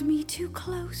hold me too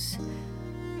close.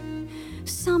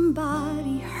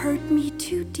 Somebody hurt me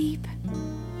too deep.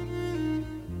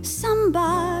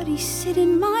 Somebody sit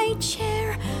in my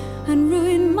chair and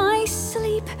ruin my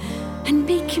sleep and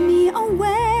make me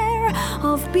aware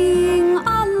of being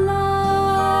alive,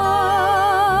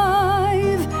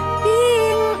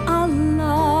 being alive.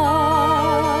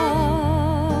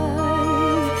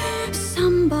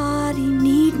 Somebody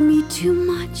need me too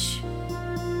much.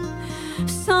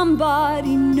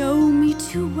 Somebody know me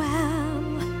too well.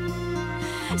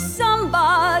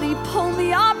 Somebody pull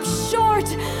me up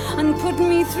short and put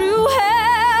me through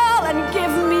hell and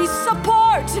give me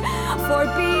support for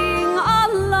being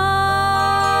alive.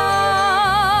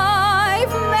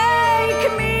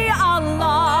 Make me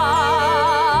alive.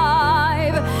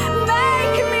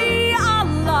 Make me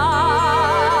alive.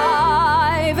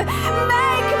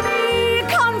 Make me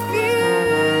confused.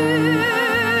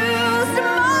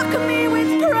 Mock me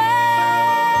with praise.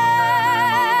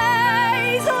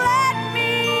 Let me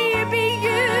be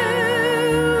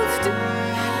used.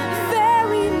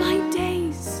 Vary my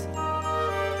days,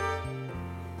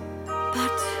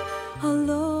 but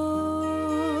alone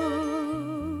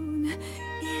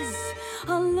is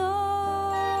alone,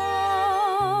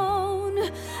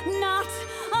 not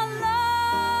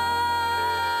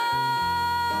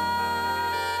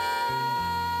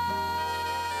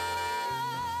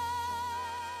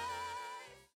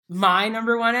My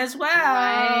number 1 as well.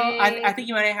 I think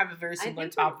you might have a very similar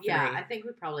top 3. Yeah, I think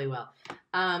we probably will.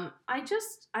 I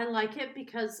like it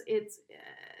because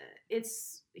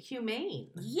it's humane.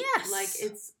 Yes. Like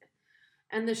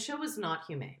and the show is not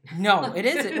humane. No, it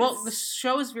isn't. Well, the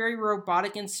show is very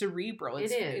robotic and cerebral.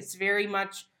 It is. It's very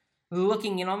much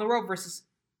looking in on the world versus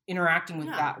interacting with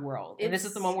that world. And this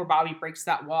is the moment where Bobby breaks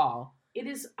that wall. It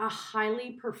is a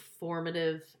highly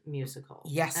performative musical.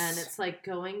 Yes. And it's like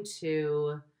going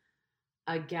to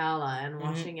a gala and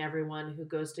watching everyone who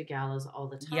goes to galas all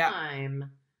the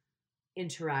time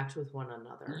interact with one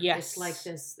another. Yes. It's like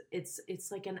this,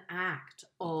 it's like an act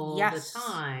all the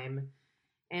time.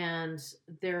 And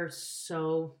they're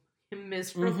so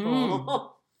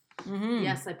miserable.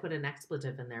 Yes, I put an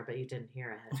expletive in there, but you didn't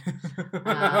hear it.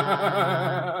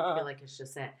 I feel like it's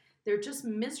just it. They're just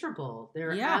miserable.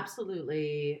 They're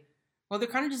absolutely... Well, they're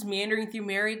kind of just meandering through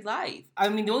married life. I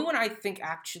mean, the only one I think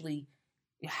actually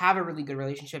have a really good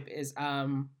relationship is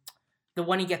the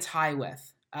one he gets high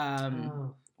with. What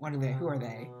are they? Who are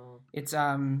they? It's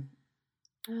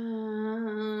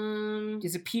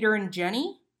is it Peter and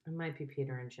Jenny? It might be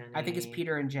Peter and Jenny. I think it's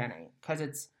Peter and Jenny because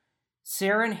it's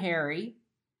Sarah and Harry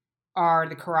are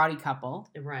the karate couple.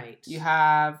 Right. You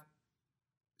have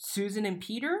Susan and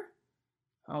Peter.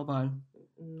 Hold on.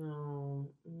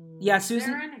 No. Yeah,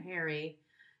 Susan. Sarah and Harry.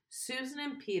 Susan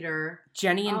and Peter.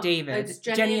 Jenny and David. It's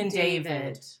Jenny and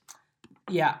David.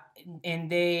 Yeah,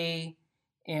 and they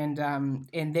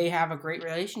have a great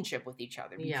relationship with each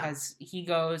other because he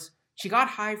goes, she got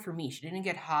high for me. She didn't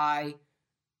get high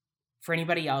for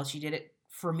anybody else. She did it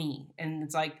for me. And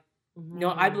it's like,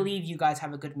 no, I believe you guys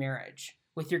have a good marriage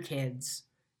with your kids.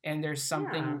 And there's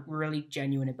something really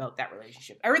genuine about that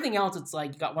relationship. Everything else, it's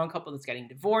like you got one couple that's getting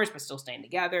divorced but still staying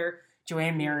together.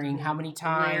 Joanne marrying how many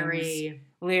times?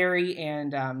 Larry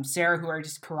and Sarah, who are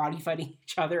just karate fighting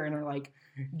each other and are like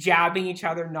jabbing each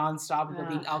other nonstop about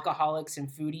being alcoholics and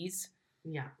foodies.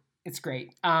 Yeah. It's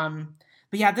great. But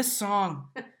yeah, this song,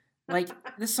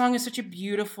 this song is such a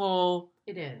beautiful...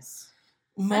 It is.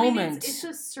 Moment. I mean, it's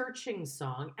a searching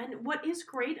song. And what is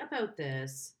great about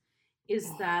this is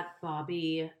that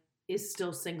Bobby is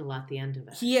still single at the end of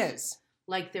it. He is.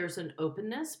 Like, there's an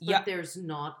openness, but there's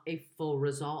not a full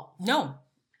resolve. No.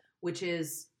 Which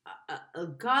is,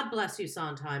 God bless you,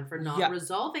 Sondheim, for not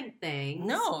resolving things.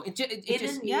 No. It in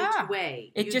just, a neat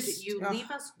way. You leave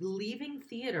us leaving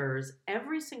theaters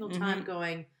every single time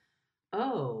going,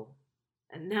 oh,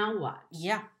 and now what?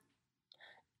 Yeah.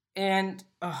 And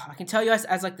I can tell you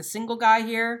as like the single guy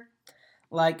here,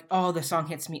 like, the song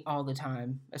hits me all the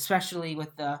time, especially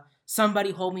with the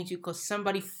somebody hold me too close,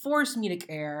 somebody force me to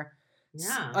care.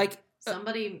 Yeah. Like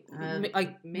somebody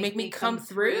make me come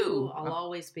through. I'll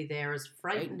always be there, as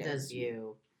frightened as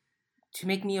you. to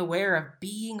make me aware of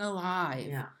being alive.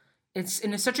 Yeah. It's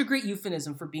such a great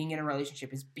euphemism for being in a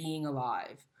relationship is being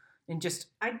alive and just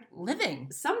living.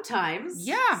 Sometimes,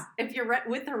 Yeah. if you're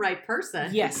with the right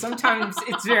person. Yes, sometimes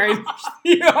it's very much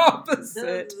the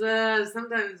opposite.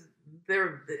 Sometimes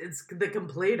it's the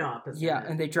complete opposite. Yeah,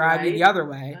 and they drive you the other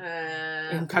way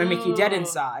and kind of make you dead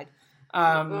inside.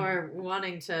 Or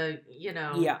wanting to,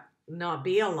 Yeah. not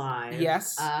be alive.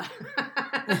 Yes.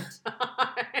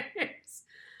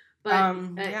 But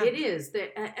yeah. it is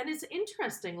that, and it's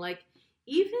interesting. Like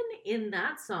even in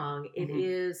that song, it Mhm.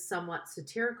 is somewhat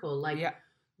satirical. Like Yeah.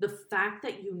 the fact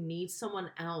that you need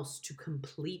someone else to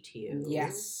complete you.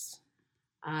 Yes.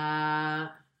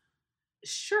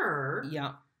 Sure.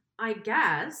 Yeah. I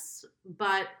guess,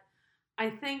 but I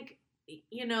think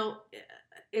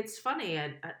it's funny.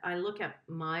 I look at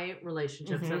my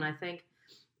relationships Mhm. and I think,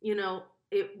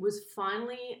 it was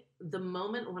finally the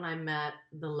moment when I met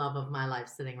the love of my life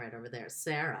sitting right over there,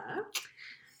 Sarah.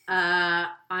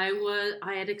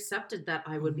 I had accepted that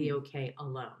I would be okay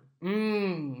alone.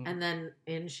 And then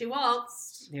in she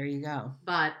waltzed. There you go.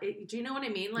 But do you know what I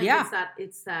mean? Like Yeah.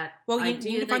 it's that Well, you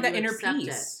idea need to find that you inner accept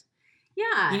peace. it.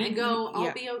 Yeah, You need- and go, yeah.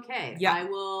 I'll be okay. Yeah. I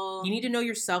will. You need to know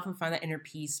yourself and find that inner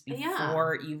peace Yeah.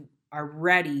 before you are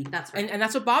ready. That's right. And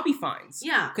that's what Bobby finds.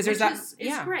 Yeah, 'Cause there's which that- is,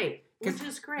 yeah. it's great. 'Cause- Which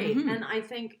is great. Mhm. And I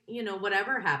think,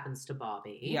 whatever happens to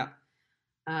Bobby, Yeah.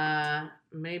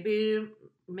 maybe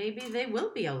they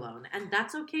will be alone. And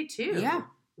that's okay too. Yeah.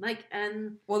 Like,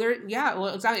 and Well,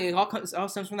 exactly. It all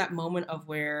stems from that moment of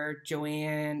where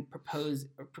Joanne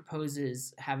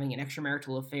proposes having an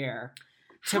extramarital affair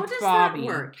to how does Bobby. that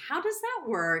work? How does that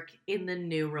work in the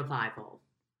new revival?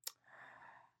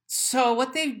 So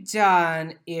what they've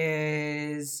done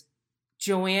is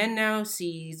Joanne now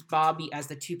sees Bobby as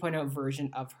the 2.0 version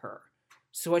of her.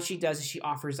 So what she does is she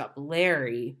offers up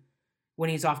Larry when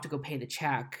he's off to go pay the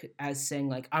check as saying,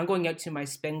 like, I'm going out to my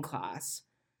spin class.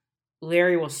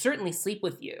 Larry will certainly sleep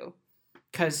with you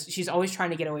because she's always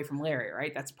trying to get away from Larry,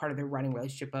 right? That's part of the running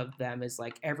relationship of them is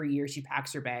like every year she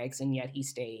packs her bags and yet he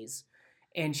stays.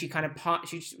 And she kind of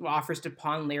she offers to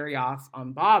pawn Larry off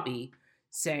on Bobby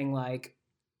saying like,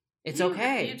 it's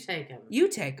okay. You take him. You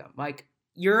take him. Like,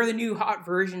 you're the new hot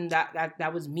version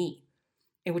that was me.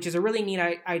 And which is a really neat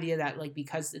idea that, like,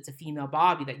 because it's a female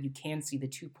Bobby, that you can see the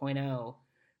 2.0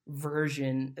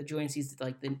 version. Joanne sees,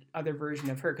 like, the other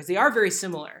version of her. Because they are very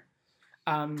similar.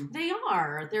 They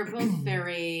are. They're both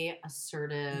very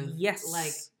assertive. Yes.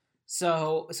 Like,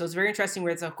 so it's very interesting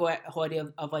where it's a whole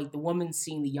idea of, like, the woman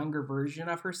seeing the younger version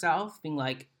of herself, being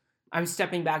like, I'm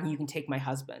stepping back and you can take my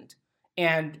husband.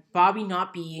 And Bobby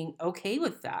not being okay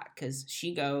with that because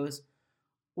she goes,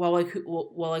 who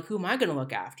am I going to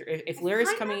look after if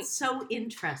Larry's coming? That's so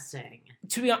interesting.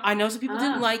 To be honest, I know some people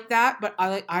didn't like that, but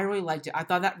I really liked it. I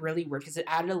thought that really worked because it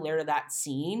added a layer to that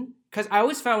scene. Because I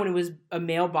always found when it was a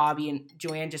male Bobby and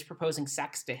Joanne just proposing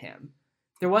sex to him,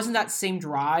 there wasn't that same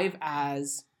drive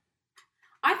as.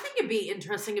 I think it'd be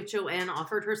interesting if Joanne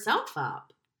offered herself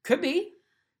up. Could be.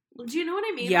 Do you know what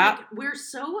I mean? Yeah. Like, we're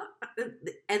so,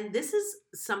 and this is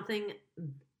something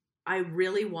I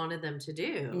really wanted them to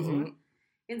do. Mm-hmm.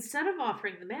 Instead of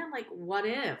offering the man, like, what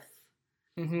if,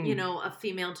 Mm-hmm. a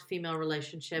female to female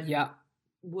relationship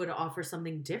would offer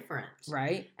something different?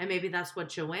 Right. And maybe that's what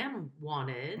Joanne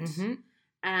wanted. Mm-hmm.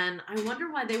 And I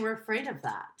wonder why they were afraid of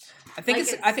that. I think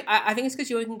Like, I think it's because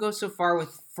you only can go so far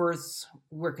with Firth's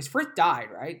work. Because Firth died,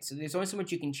 right? So there's only so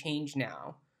much you can change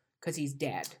now because he's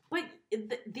dead. But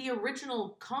the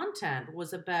original content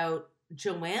was about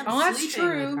Joanne That's sleeping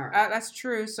true. with her. That's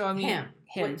true. So I mean, him.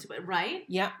 him. Right?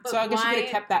 Yeah. But So I guess you could why- have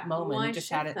kept that moment Why and just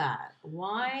shift had it. that?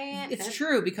 Why? It's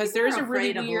true because People there is are a really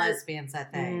afraid weird. of lesbians, I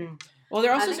think. Well,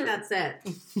 there I also think that's it.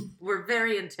 We're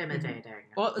very intimidating.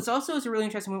 well, it's also a really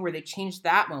interesting moment where they changed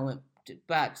that moment,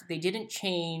 but they didn't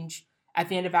change at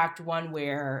the end of Act 1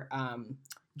 where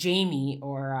Jamie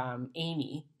or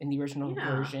Amy in the original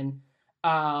version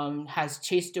has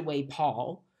chased away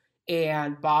Paul,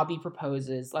 and Bobby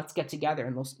proposes, "Let's get together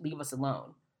and leave us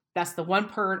alone." That's the one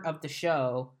part of the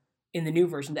show in the new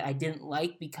version that I didn't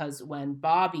like because when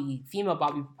female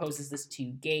Bobby proposes this to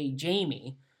gay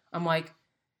Jamie, I'm like,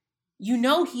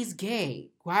 he's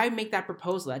gay. Why make that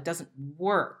proposal? That doesn't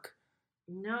work.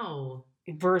 No.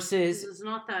 Versus This is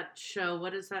not that show.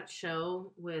 What is that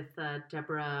show with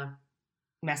Deborah?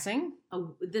 Messing?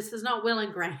 Oh, this is not Will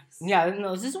and Grace. Yeah,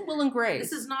 no, this isn't Will and Grace.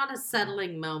 This is not a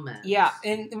settling moment. Yeah,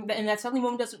 and that settling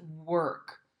moment doesn't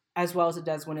work as well as it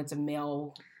does when it's a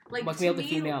male, like male to to me,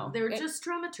 female. There are just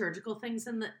dramaturgical things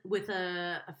with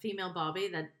a female Bobby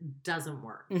that doesn't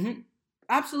work.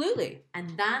 Absolutely.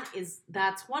 And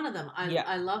that's one of them.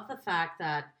 I love the fact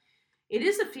that It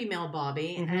is a female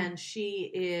Bobby, Mhm. and she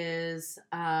is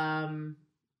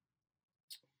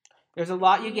There's a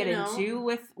lot you get You know. into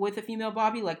with a female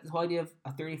Bobby, like the whole idea of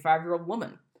a 35-year-old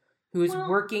woman who is Well-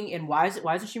 working, and why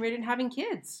isn't she married and having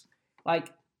kids?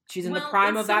 Like, she's in the Well,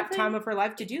 prime it's of that something- time of her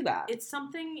life to do that. it's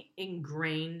something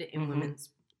ingrained in Mhm. women's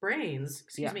brains,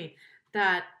 Yeah.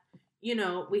 that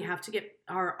we have to get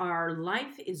our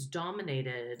life is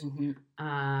dominated, Mhm,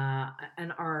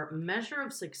 and our measure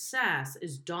of success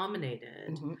is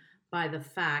dominated mhm. by the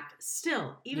fact,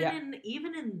 still, Yeah.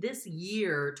 even in this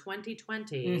year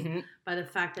 2020, Mhm. by the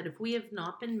fact that if we have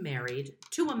not been married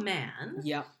to a man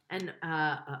Yeah. and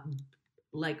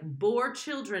bore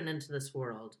children into this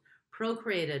world,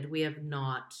 procreated, we have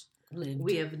not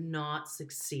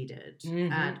succeeded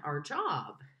Mhm. at our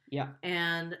job. Yeah.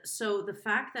 And so the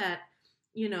fact that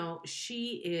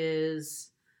she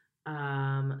is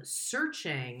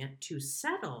searching to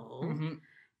settle, Mhm.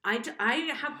 I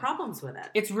have problems with it.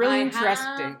 It's really I interesting.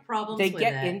 have problems They with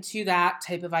get it. into that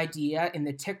type of idea in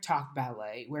the TikTok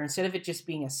ballet, where instead of it just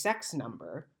being a sex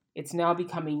number, it's now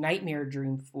become a nightmare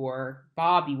dream for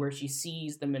Bobby, where she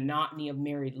sees the monotony of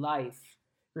married life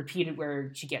repeated,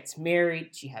 where she gets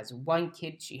married, she has one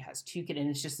kid, she has two kids, and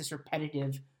it's just this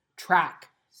repetitive track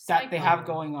that they have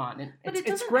Cycle. going on. And But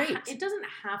it's great. It doesn't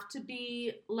have to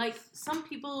be like some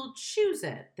people choose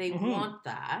it. They Mhm. want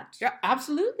that. Yeah,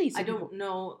 absolutely. I Some don't people-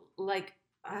 know.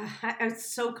 It's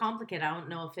so complicated. I don't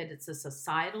know if it's a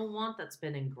societal want that's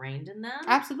been ingrained in them.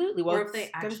 Absolutely. Well, or if they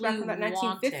it goes actually back from that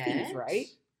want 1950s, it. right?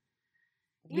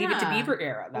 Leave It to Yeah. Beaver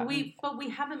era. But we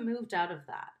haven't moved out of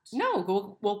that.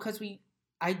 No, well, because we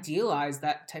idealize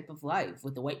that type of life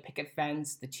with the white picket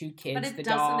fence, the two kids, but it the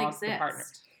doesn't dog, exist. the partner.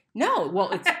 No,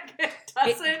 well, it's It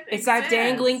doesn't. that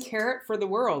dangling exist. carrot for the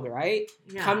world, right?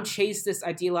 Yeah. Come chase this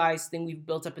idealized thing we've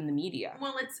built up in the media.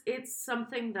 Well, it's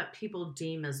something that people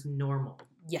deem as normal,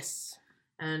 Yes.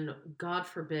 and God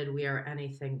forbid we are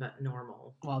anything but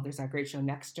normal. Well, there's that great show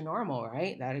Next to Normal,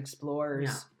 right? That explores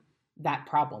Yeah. that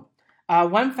problem.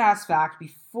 One fast fact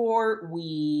before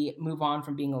we move on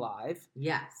from being alive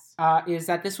Yes. is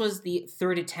that this was the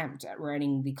third attempt at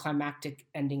writing the climactic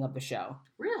ending of the show.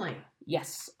 Really?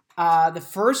 Yes. The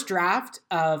first draft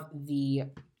of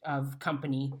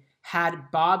Company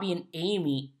had Bobby and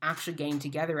Amy actually getting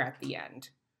together at the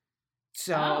end.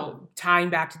 So Oh. tying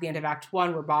back to the end of Act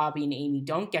 1 where Bobby and Amy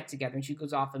don't get together and she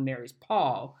goes off and marries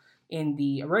Paul. In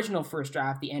the original first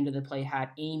draft, the end of the play had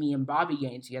Amy and Bobby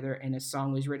getting together, and a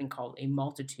song was written called A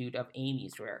Multitude of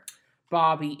Amy's, where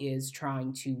Bobby is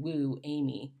trying to woo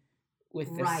Amy with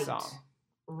this Right. song.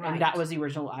 Right. And that was the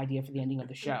original idea for the ending of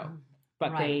the show.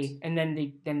 But Right.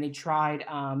 they tried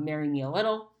 "Marry Me a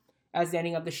Little" as the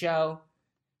ending of the show,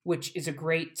 which is a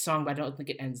great song, but I don't think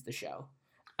it ends the show.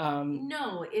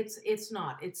 No, it's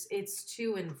not. It's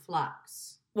too in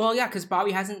flux. Well, yeah, because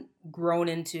Bobby hasn't grown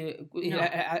into.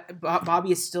 No.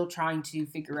 Bobby is still trying to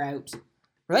figure out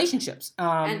relationships.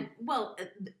 And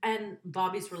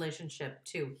Bobby's relationship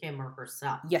to him or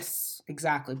herself. Yes,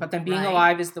 exactly. But then Being Right.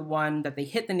 Alive is the one that they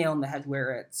hit the nail on the head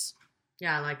where it's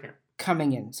Yeah, I like it.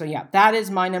 coming in. So yeah, that is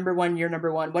my number one. Your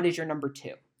number one. What is your number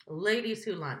two? Ladies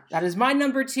Who Lunch. That is my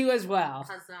number two as well.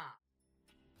 Huzzah.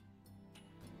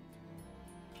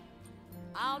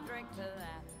 I'll drink to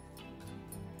that.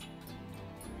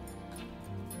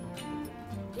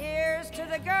 Here's to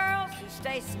the girls who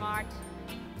stay smart.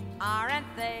 Aren't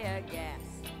they a gas?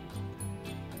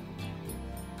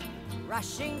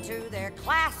 Rushing to their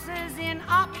classes in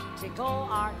optical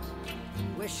art,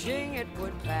 wishing it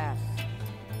would pass.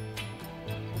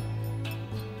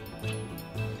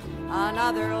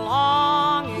 Another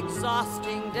long,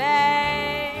 exhausting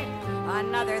day,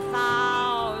 another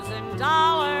 $1,000,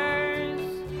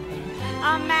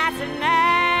 a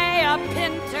matinee, a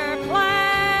Pinter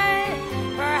play,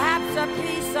 perhaps a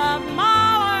piece of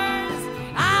Mahler's.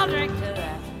 I'll drink to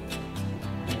that.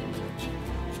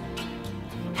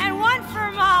 And one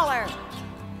for Mahler.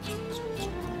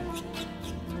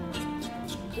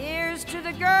 Here's to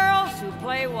the girls who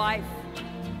play wife.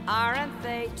 Aren't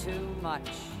they too much?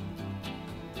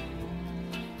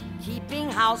 Keeping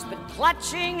house but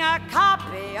clutching a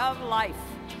copy of Life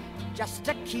just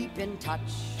to keep in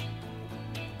touch.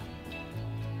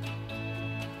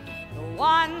 The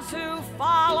ones who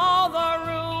follow the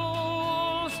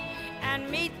rules and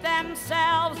meet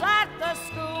themselves at the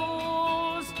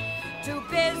schools, too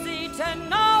busy to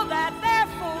know that they're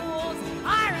fools.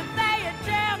 Aren't they a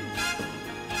gem?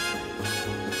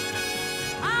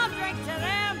 I'll drink to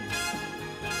them.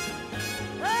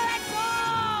 Let's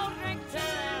all drink to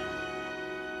them.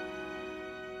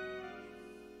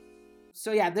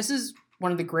 So yeah, this is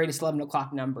one of the greatest 11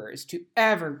 o'clock numbers to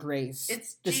ever grace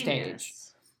It's the genius. stage.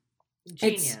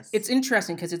 Genius. It's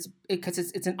interesting because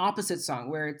it's an opposite song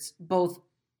where it's both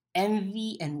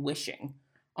envy and wishing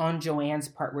on Joanne's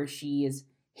part, where she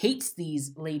hates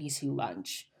these ladies who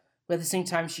lunch, but at the same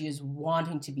time she is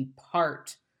wanting to be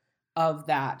part of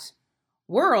that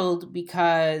world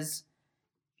because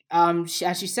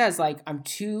as she says, like, I'm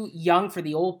too young for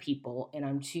the old people and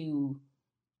I'm too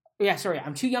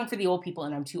young for the old people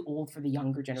and I'm too old for the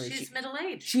younger generation. She's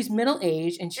middle-aged. She's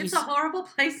middle-aged and she's... It's a horrible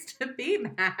place to be,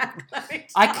 Matt.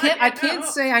 I can't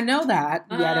say I know that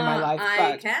yet in my life, but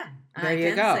I can. There you I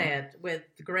can go. say it with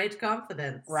great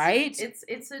confidence. Right?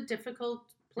 It's a difficult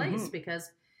place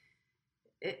because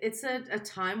it's a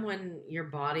time when your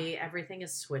body, everything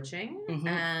is switching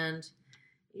and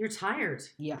you're tired.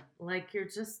 Yeah. Like, you're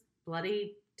just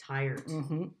bloody tired.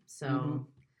 So,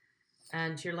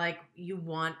 and you're like, you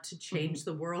want to change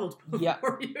the world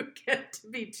before you get to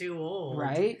be too old.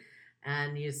 Right.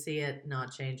 And you see it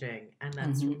not changing. And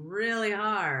that's really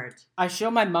hard. I show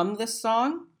my mom this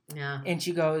song. Yeah. And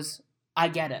she goes, I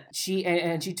get it. She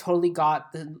totally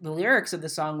got the lyrics of the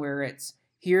song where it's,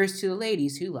 here's to the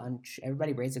ladies who lunch.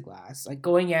 Everybody raise a glass. Like,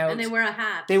 going out. And they wear a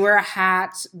hat. They wear a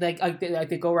hat. They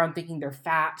go around thinking they're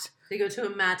fat. They go to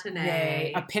a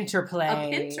matinee. A pinter play. A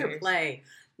pinter play.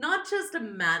 Not just a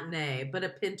matinee, but a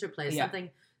pinter play. Yeah. Something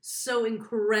so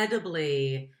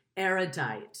incredibly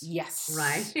erudite. Yes.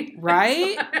 Right?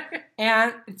 Right?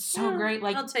 And it's so great.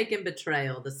 Like, I'll take in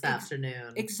Betrayal this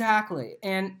afternoon. Exactly.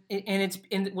 And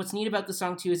what's neat about the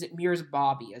song too is it mirrors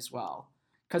Bobby as well.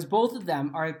 Because both of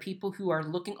them are people who are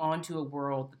looking onto a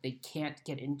world that they can't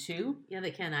get into. Yeah,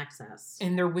 they can't access.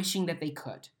 And they're wishing that they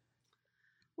could.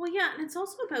 Well, yeah, and it's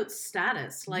also about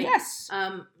status. Like, yes.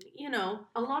 You know,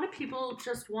 a lot of people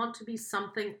just want to be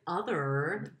something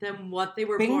other than what they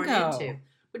were born into.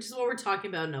 Which is what we're talking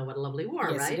about in Oh, What a Lovely War,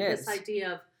 Yes, right? it is. This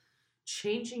idea of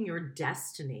changing your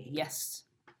destiny. Yes.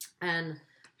 And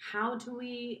how do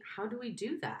we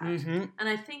do that? Mm-hmm. And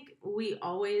I think we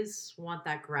always want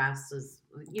that grass as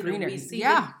Greener. we see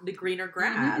Yeah. the greener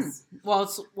grass. Mm-hmm. Well,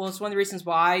 it's one of the reasons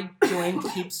why Joanne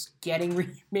keeps getting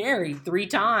remarried 3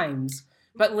 times.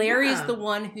 But Larry is the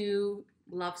one who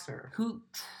loves her, who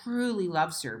truly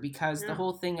loves her, because the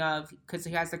whole thing of, because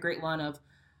he has the great line of,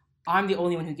 I'm the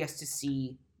only one who gets to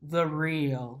see the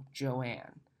real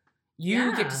Joanne.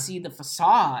 You get to see the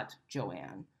facade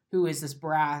Joanne, who is this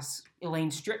brass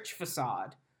Elaine Stritch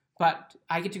facade. But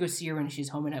I get to go see her when she's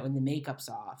home and out when the makeup's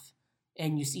off.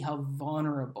 And you see how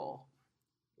vulnerable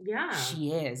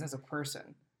she is as a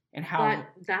person. And how...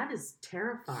 That is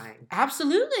terrifying.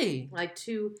 Absolutely.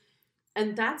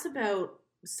 And that's about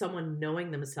someone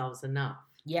knowing themselves enough.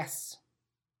 Yes.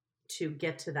 To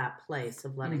get to that place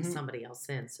of letting somebody else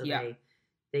in so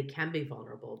they can be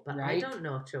vulnerable. But I don't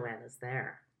know if Joanna's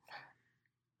there.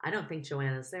 I don't think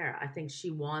Joanna's there. I think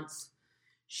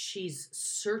she's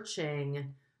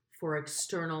searching for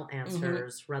external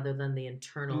answers rather than the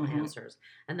internal answers.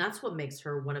 And that's what makes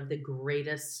her one of the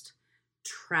greatest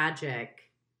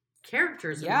tragic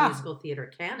characters in the musical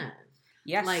theater canon.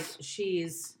 Yes. Like,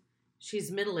 she's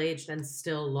middle-aged and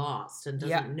still lost and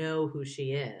doesn't know who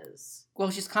she is. Well,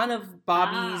 she's kind of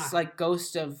Bobby's like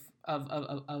ghost of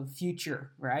future,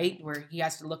 right? Where he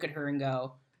has to look at her and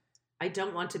go, I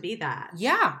don't want to be that.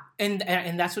 Yeah. And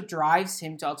that's what drives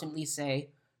him to ultimately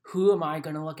say, who am I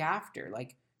going to look after?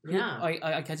 Like,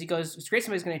 because he goes, it's great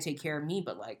somebody's going to take care of me,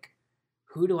 but like,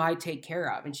 who do I take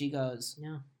care of? And she goes,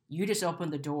 you just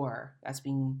opened the door that's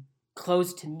being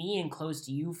closed to me and closed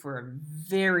to you for a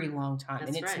very long time.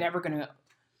 And it's never going to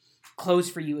close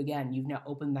for you again. You've now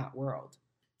opened that world.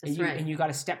 And you got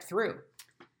to step through.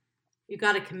 You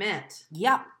got to commit.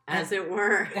 Yeah. As it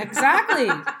were. Exactly.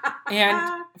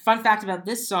 And fun fact about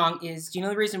this song is, do you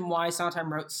know the reason why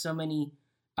Sondheim wrote so many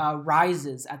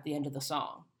rises at the end of the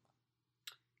song?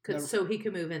 So he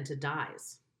could move into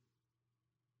dies.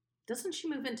 Doesn't she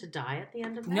move into die at the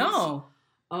end of this? No.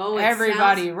 Oh,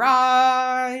 everybody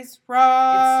rise.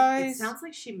 It sounds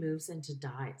like she moves into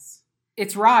dies.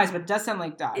 It's rise, but it does sound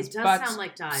like dies. It does sound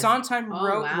like dies. Sondheim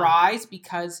wrote rise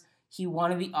because he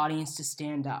wanted the audience to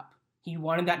stand up. He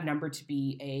wanted that number to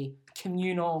be a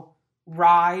communal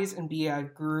rise and be a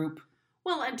group.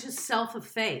 Well, and to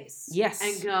self-efface. Yes.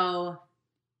 And go,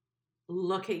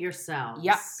 look at yourselves.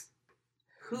 Yep.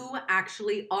 Who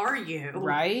actually are you?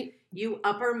 Right. You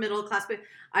upper middle class.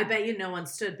 I bet you no one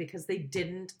stood because they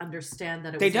didn't understand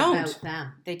that it was about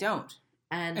them. They don't.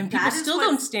 And people still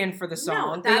don't stand for the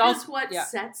song. No, that is what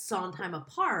sets Sondheim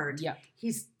apart. Yeah.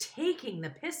 He's taking the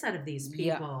piss out of these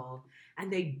people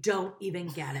and they don't even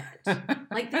get it.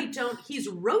 Like, they don't. He's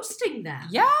roasting them.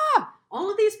 Yeah. All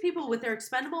of these people with their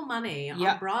expendable money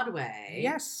on Broadway.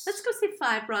 Yes. Let's go see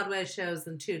 5 Broadway shows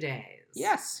in 2 days.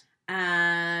 Yes.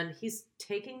 and he's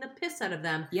taking the piss out of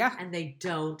them. Yeah. And they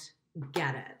don't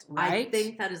get it. Right. I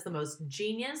think that is the most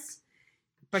genius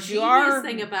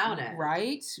thing about it.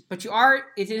 Right. But you are,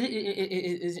 it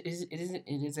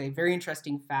is a very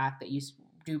interesting fact that you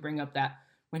do bring up that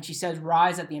when she says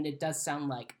rise at the end, it does sound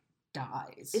like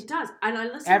dies. It does. And I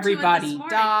listened Everybody to it this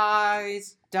morning.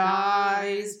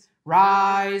 dies,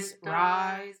 rise.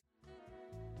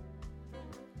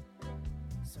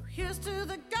 So here's to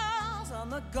the girls on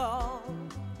the go.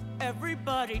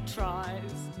 Everybody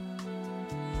tries.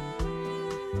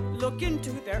 Look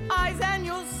into their eyes and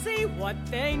you'll see what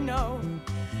they know.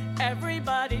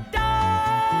 Everybody dies.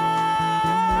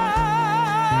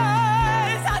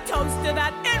 A toast to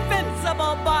that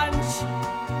invincible bunch.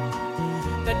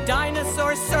 The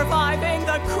dinosaurs surviving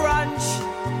the crunch.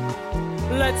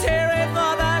 Let's hear it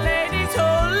for the ladies who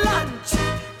lunch.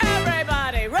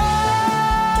 Everybody rise,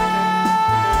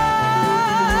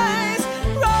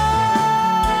 rise,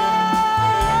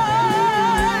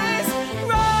 rise,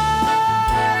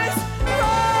 rise,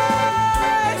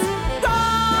 rise,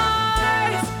 rise,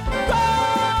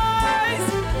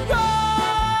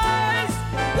 rise,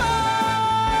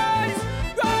 rise,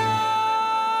 rise.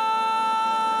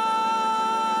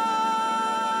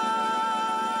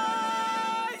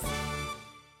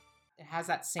 It has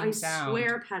that same sound. I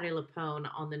swear Patti LuPone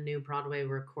on the new Broadway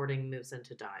recording moves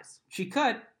into dies. She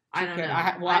could. I don't know.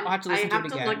 I'll have to listen to it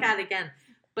again. I have to look at it again.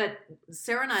 But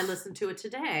Sarah and I listened to it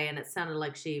today, and it sounded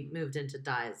like she moved into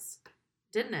dies.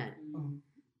 Didn't it? Mm.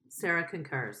 Sarah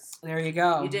concurs. There you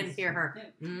go. You didn't hear her.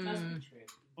 Must be true.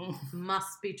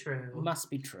 Must be true. Must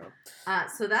be true.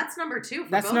 So that's number 2 for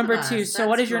That's both number of us. 2. So That's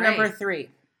what is your great. number 3?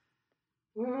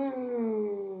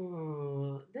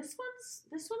 Ooh, this one's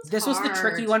This was the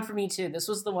tricky hard. one for me too. This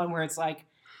was the one where it's like,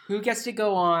 who gets to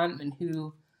go on and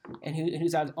who's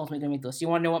ultimately gonna make the list. You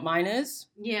want to know what mine is?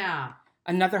 Yeah.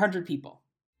 Another 100 People.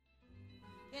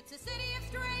 It's a city of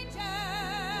strangers.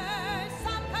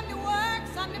 Some come to work,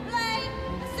 some to play.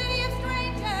 A city of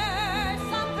strangers.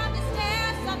 Some come to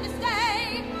stare, some to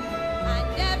stay. And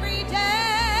every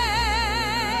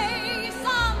day,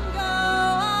 some go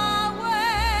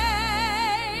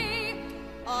away.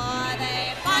 Or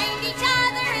they find each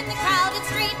other in the crowded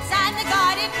streets and the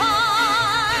guarded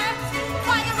parks.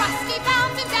 By the rusty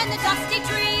fountains and the dusty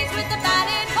trees with the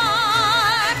battered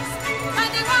barks. And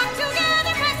they walk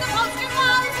together past the poster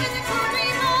walls with the crude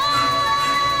remarks.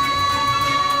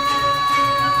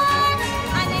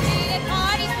 And they meet at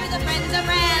parties through the friends of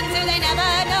friends who they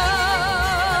never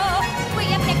know. Will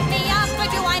you pick me up or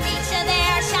do I meet you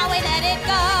there? Shall we let it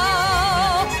go?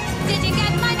 Did you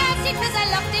get my message? 'Cause I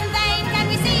looked in vain. Can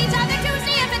we see each other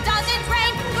Tuesday if it doesn't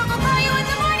rain? We'll call you in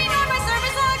the morning or my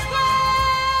service will explain.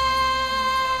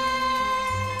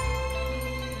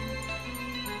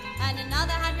 And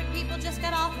another 100 people just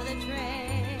got off of the train.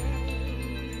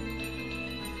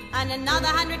 And another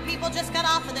 100 people just got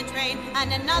off of the train.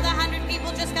 And another 100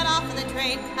 people just got off of the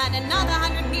train. And another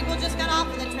 100 people just got off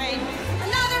of the train.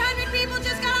 Another 100 people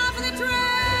just got off of the train.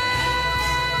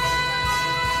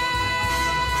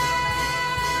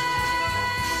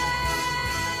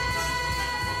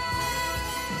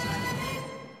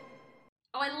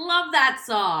 Oh, I love that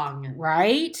song.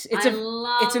 Right? It's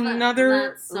love another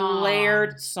that song.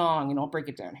 layered song, and I'll break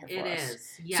it down here for It us.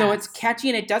 is. Yes. So it's catchy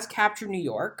and it does capture New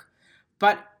York,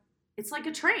 but It's like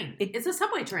a train. It's a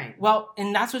subway train. well,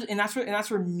 and that's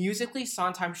where musically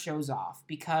Sondheim shows off,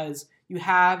 because you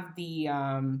have the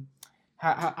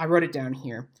I wrote it down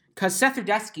here because Seth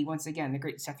Rudetsky, once again, the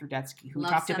great Seth Rudetsky, who we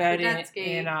Love talked Seth about Rudetsky.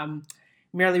 in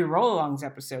Merrily Roll Along's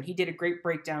episode. He did a great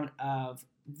breakdown of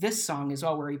this song as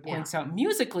well, where he points out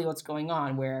musically what's going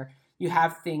on, where you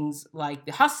have things like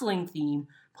the hustling theme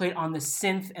played on the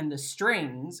synth and the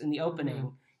strings in the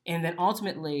opening, and then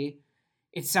ultimately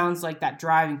it sounds like that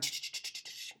driving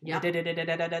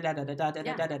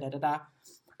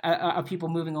of people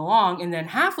moving along, and then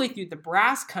halfway through the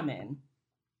brass come in,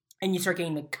 and you start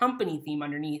getting the company theme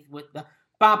underneath with the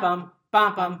bum bum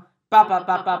bum bum bum bum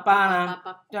bum bum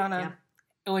bum,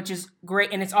 which is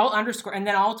great, and it's all underscore, and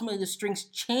then ultimately the strings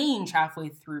change halfway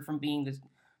through from being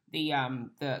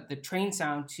the train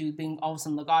sound to being all of a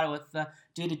sudden legato with the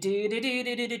do do do do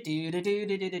do do do do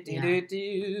do do do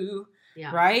do,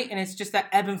 right? And it's just that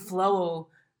ebb and flow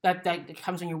that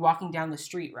comes when you're walking down the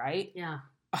street, right? Yeah.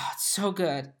 Oh, it's so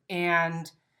good. And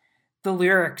the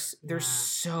lyrics, they're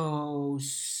so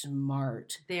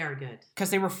smart. They are good. Because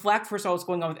they reflect, first of all, what's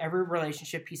going on with every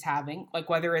relationship he's having. Like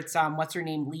whether it's, what's her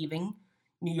name, leaving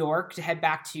New York to head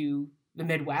back to the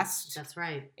Midwest. That's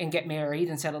right. And get married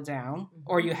and settle down. Mm-hmm.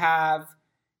 Or you have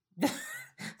the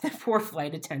poor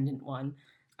flight attendant one.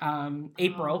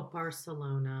 April. Oh,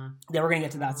 Barcelona. Then we're gonna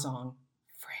get to that song.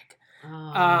 Frig.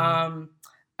 Oh.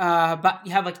 But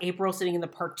you have like April sitting in the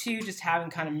part 2, just having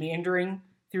kind of meandering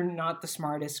through Not the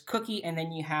Smartest Cookie, and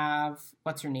then you have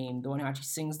what's her name, the one who actually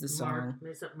sings the song.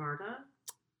 Is it Marta?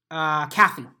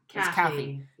 Kathy. It's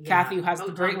Kathy. Yeah. Kathy, who has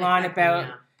the great Tommy line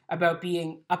Becker, about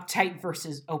being uptight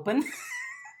versus open,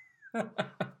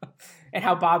 and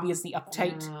how Bobby is the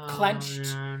uptight,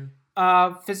 clenched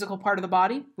physical part of the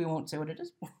body. We won't say what it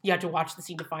is. You have to watch the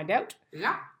scene to find out.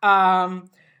 Yeah.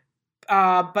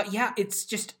 But yeah,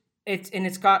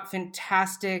 it's got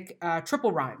fantastic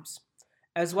triple rhymes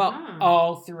as well,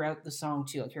 all throughout the song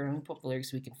too. Like, here, let me pull up the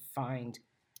lyrics so we can find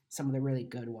some of the really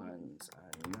good ones.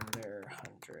 Another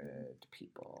 100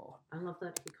 people. I love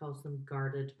that he calls them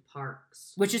guarded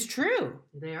parks. Which is true.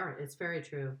 They are. It's very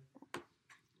true.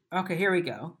 Okay, here we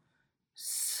go.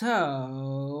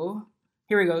 So,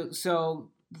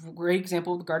 great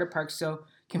example of the guarded parks. So,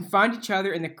 can find each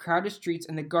other in the crowded streets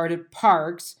and the guarded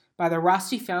parks by the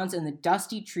rusty fountains and the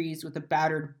dusty trees with the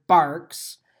battered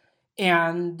barks.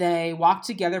 And they walk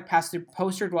together past the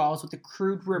postered walls with the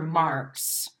crude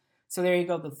remarks. So there you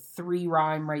go, the 3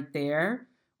 rhyme right there.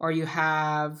 Or you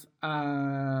have,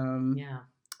 let's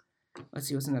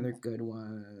see, what's another good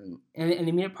one? And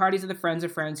they meet at parties of the friends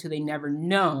of friends who they never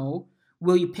know.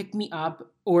 Will you pick me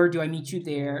up or do I meet you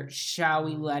there? Shall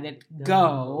we let it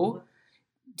go?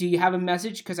 Do you have a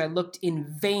message? Because I looked in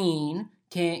vain.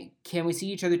 Can we see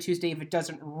each other Tuesday if it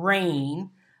doesn't rain?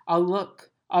 I'll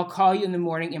call you in the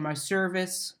morning in my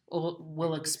service.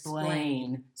 We'll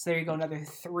explain. So there you go, another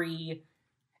 3.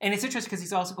 And it's interesting because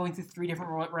he's also going through 3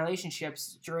 different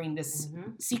relationships during this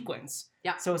sequence.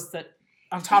 Yeah. So it's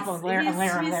on top of layer of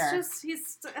layer.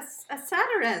 He's a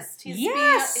satirist. His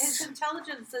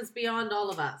intelligence is beyond all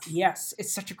of us. Yes.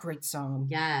 It's such a great song.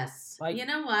 Yes. Like, you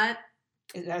know what?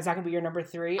 Is that going to be your number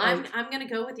 3? I'm going to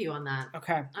go with you on that.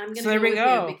 Okay. I'm going to go with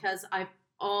you because I've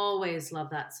always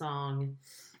loved that song.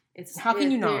 How can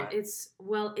you not?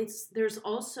 There's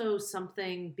also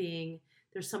something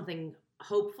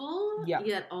hopeful,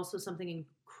 yet also something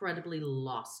incredibly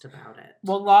lost about it.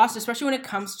 Well, lost, especially when it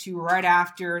comes to right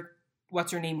after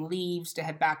what's her name leaves to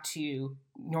head back to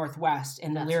Northwest,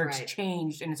 and the lyrics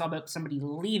changed, and it's all about somebody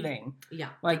leaving. Yeah,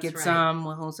 like it's well,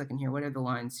 hold on a second here. What are the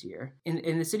lines here?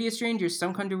 In the city of strangers,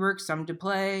 some come to work, some to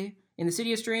play. In the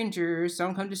city of strangers,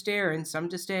 some come to stare and some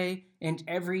to stay, and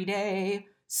every day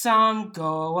some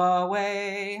go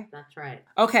away. That's right.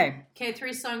 Okay.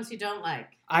 3 songs you don't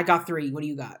like. I got 3. What do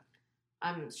you got?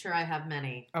 I'm sure I have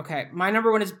many. Okay, my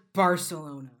number 1 is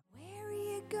Barcelona. Where are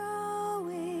you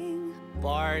going?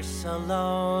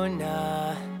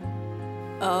 Barcelona.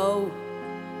 Oh.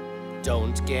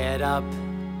 Don't get up.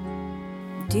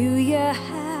 Do you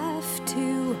have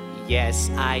to? Yes,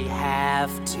 I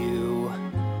have to.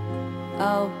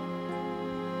 Oh.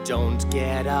 Don't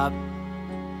get up.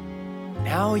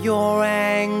 Now you're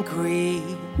angry.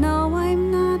 No, I'm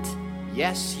not.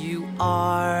 Yes, you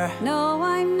are. No,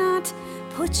 I'm not.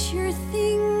 Put your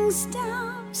things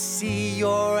down. See,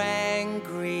 you're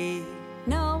angry.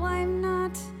 No, I'm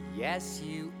not. Yes,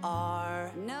 you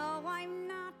are. No, I'm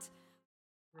not.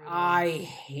 I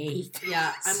hate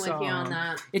I'm song. with you on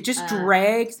that. It just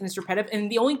drags and it's repetitive. And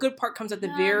the only good part comes at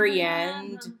the very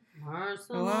end.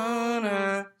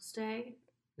 Barcelona. Stay?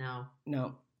 No.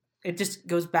 It just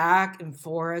goes back and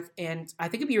forth. And I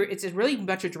think it's really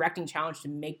much a directing challenge to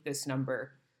make this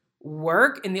number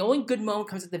work. And the only good moment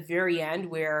comes at the very end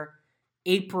where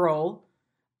April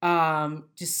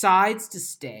decides to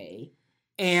stay.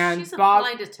 And she's Bob, a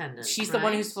flight attendant. She's the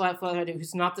one who's flight attendant,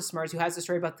 who's not the smartest, who has the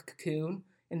story about the cocoon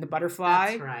and the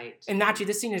butterfly. That's right. And actually,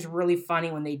 this scene is really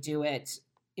funny when they do it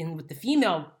with the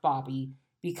female Bobby,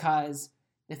 because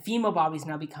the female Bobby's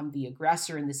now become the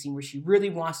aggressor in the scene where she really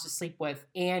wants to sleep with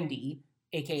Andy,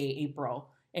 aka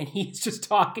April. And he's just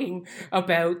talking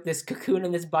about this cocoon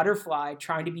and this butterfly,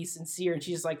 trying to be sincere. And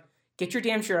she's like, get your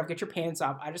damn shirt off, get your pants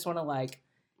off. I just want to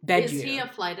bed you. Is he a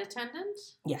flight attendant?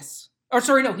 Yes. Or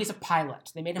sorry, no, he's a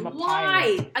pilot. They made him a pilot.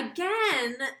 Why?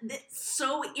 Again, it's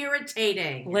so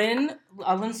irritating. Lynn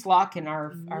Slockin,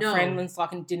 our friend Lynn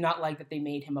Slockin, did not like that they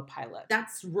made him a pilot.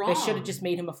 That's wrong. They should have just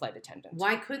made him a flight attendant.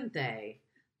 Why couldn't they?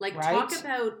 Right? Talk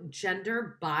about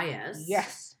gender bias.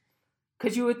 Yes.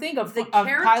 Because you would think a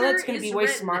pilot's going to be way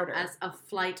smarter. As a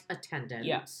flight attendant.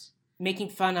 Yes. Making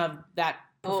fun of that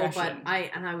profession.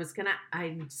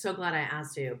 I'm so glad I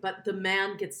asked you. But the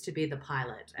man gets to be the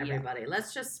pilot, everybody. Yeah.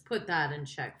 Let's just put that in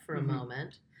check for a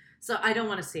moment. So I don't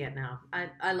want to see it now.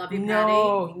 I love you, Patty.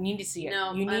 No, you need to see it.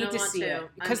 No, you need to see it.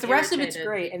 Because the rest of it's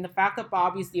great. And the fact that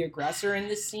Bobby's the aggressor in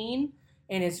this scene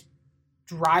and is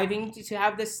driving to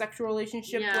have this sexual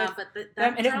relationship with but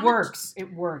them, and it works.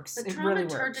 It works. But it really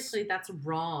works. dramaturgically, that's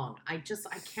wrong. I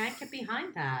can't get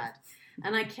behind that.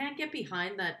 And I can't get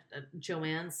behind that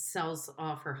Joanne sells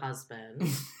off her husband.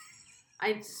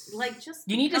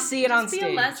 You need to see it on stage. Be a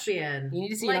lesbian. You need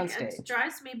to see it on stage. It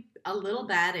drives me a little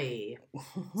batty.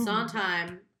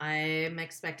 Sondheim, I'm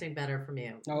expecting better from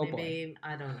you. Oh, maybe, boy.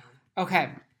 I don't know.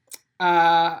 Okay.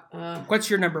 What's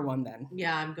your number one then?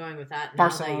 Yeah, I'm going with that.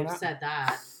 Barcelona. Now that you've said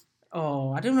that.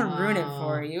 Oh, I didn't want to ruin it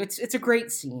for you. It's a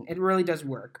great scene. It really does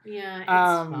work. Yeah, it's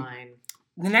fine.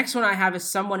 The next one I have is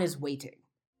Someone is Waiting.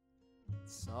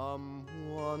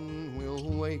 Someone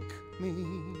will wake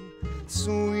me,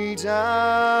 sweet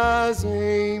as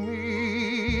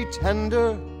Amy,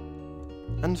 tender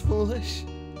and foolish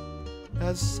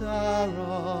as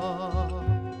Sarah.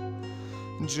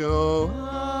 Joanne,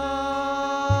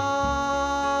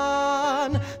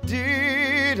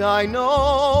 did I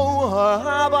know her?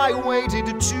 Have I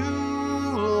waited too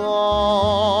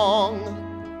long?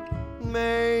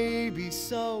 Maybe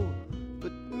so,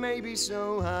 but maybe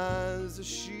so has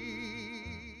she.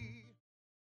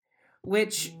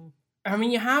 Which, I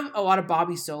mean, you have a lot of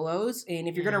Bobby solos, and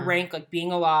if you're going to rank like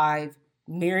Being Alive,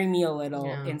 Marry Me a Little,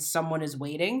 and Someone is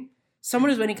Waiting,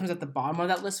 Someone is Waiting comes at the bottom of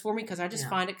that list for me because I just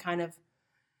find it kind of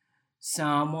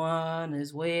someone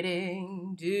is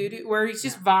waiting, where he's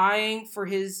just vying for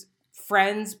his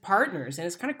friends' partners, and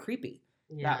it's kind of creepy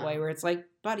that way, where it's like,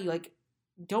 buddy, like,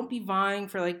 don't be vying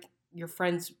for like your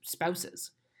friends'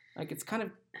 spouses. Like, it's kind of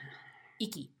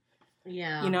icky.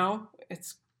 Yeah. You know?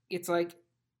 It's like,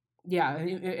 yeah,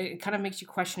 it kind of makes you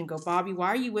question and go, Bobby, why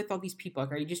are you with all these people?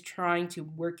 Like, are you just trying to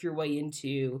work your way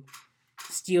into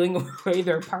stealing away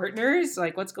their partners?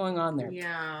 Like, what's going on there?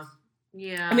 Yeah.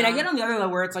 Yeah. I mean, I get on the other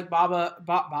level where it's like Bobby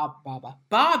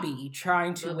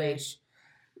trying to wish,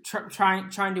 trying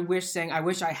to wish, saying, I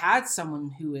wish I had someone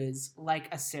who is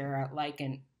like a Sarah, like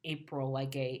an April,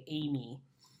 like a Amy.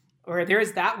 Or there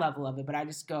is that level of it, but I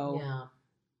just go,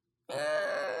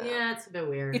 yeah, it's a bit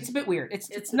weird. It's a bit weird.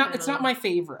 It's not my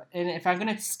favorite. And if I'm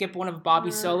gonna skip one of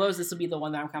Bobby's solos, this will be the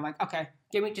one that I'm kind of like, okay,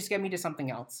 get me to something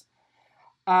else.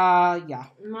 Yeah.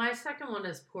 My second one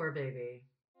is Poor Baby.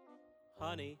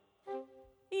 Honey.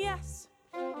 Yes.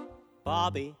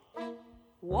 Bobby.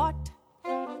 What?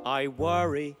 I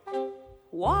worry.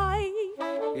 Why?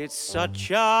 It's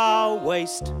such a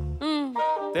waste.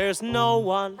 There's no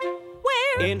one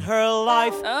Where? in her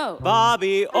life. Oh.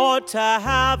 Bobby ought to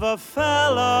have a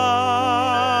fella.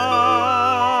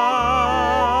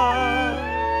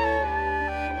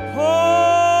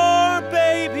 Poor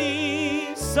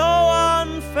baby, so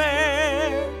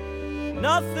unfair.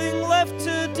 Nothing left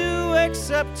to do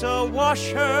except to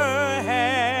wash her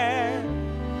hair.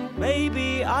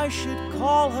 Maybe I should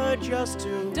call her just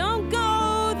to... Don't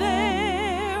go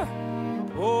there.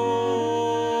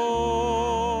 Poor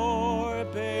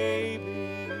baby.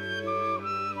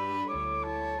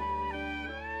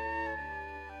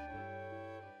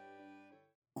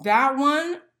 That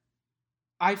one,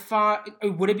 I thought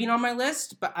it would have been on my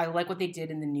list, but I like what they did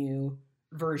in the new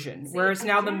version, where it's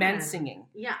now the men singing.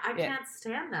 Yeah, I can't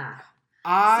stand that.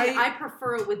 I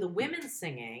prefer it with the women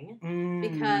singing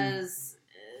because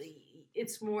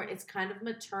it's kind of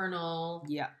maternal.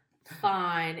 Yeah.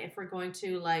 Fine, if we're going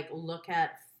to like look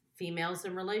at females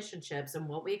in relationships and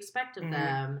what we expect of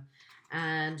them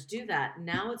and do that.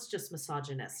 Now it's just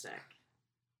misogynistic.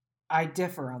 I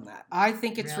differ on that. I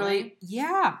think it's really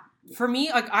yeah. For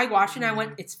me, like I watched it and I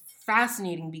went, it's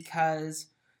fascinating because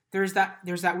there's that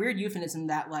weird euphemism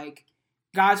that like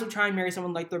guys will try and marry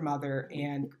someone like their mother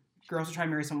and girls will try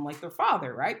and marry someone like their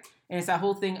father, right? And it's that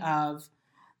whole thing of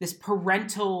this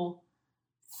parental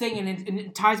thing, and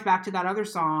it ties back to that other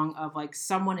song of like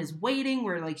Someone is Waiting,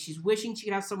 where like she's wishing she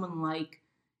could have someone like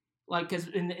because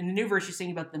in the new verse she's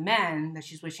singing about the men that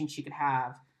she's wishing she could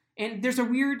have, and there was a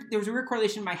weird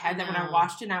correlation in my head that when I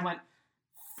watched it and I went,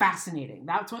 fascinating.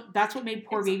 That's what made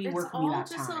Poor Baby work for me that time.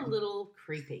 It's just a little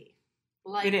creepy.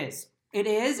 Like it is. Like,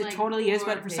 it totally is,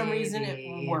 but for some reason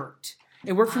it worked.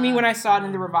 It worked for me when I saw it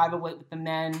in the revival with the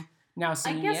men now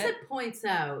singing it. I guess it points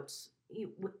out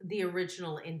the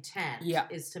original intent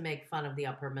is to make fun of the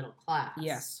upper middle class.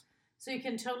 Yes. So you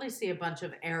can totally see a bunch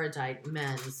of erudite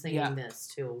men singing this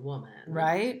to a woman.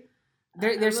 Right?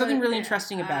 There's something really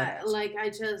interesting about it. Like, I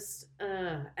just,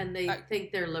 and they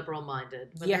think they're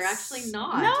liberal-minded, but yes. they're actually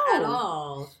not at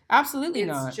all. Absolutely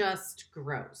not. It's just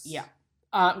gross. Yeah.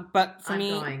 But for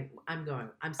me... I'm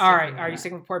all right. Are you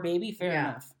sticking with Poor Baby? Fair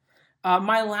enough.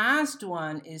 My last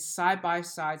one is Side by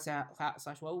Side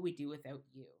 / What Would We Do Without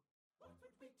You?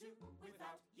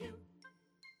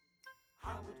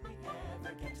 How would we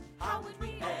ever get? How would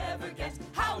we ever get?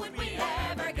 How would we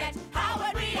ever get? How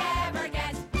would we ever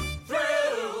get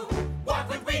through? What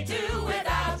would we do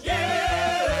without you?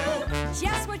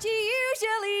 Just what you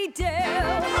usually do.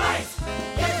 Right!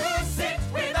 You who sit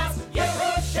with us, you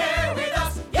who share with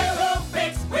us, you who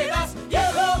fix with us, you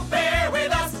who bear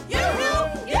with us, you who.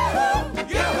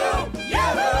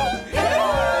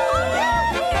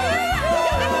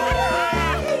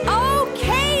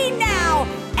 Okay, now,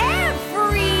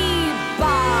 everybody.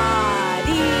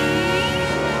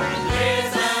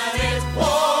 Isn't it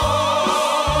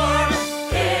warm?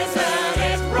 Isn't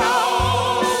it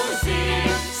rosy?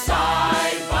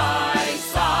 Side by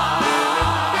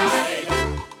side.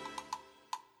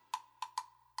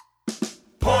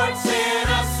 Ports in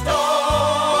a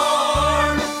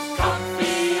storm,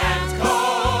 comfy and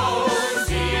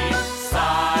cozy,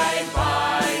 side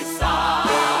by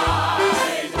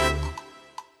side.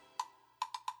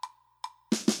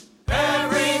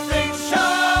 Everything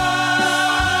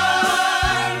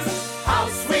shines, how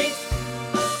sweet,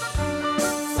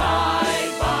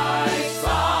 side by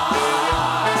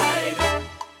side.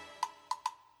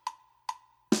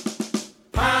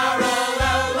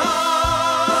 Parallel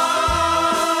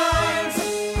lines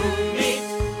who meet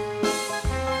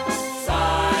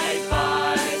side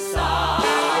by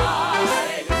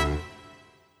side.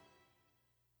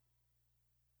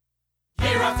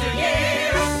 Year after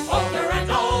year, older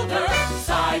and older,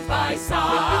 side by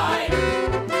side.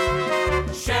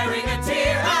 Sharing a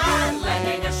tear and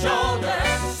lending a shoulder,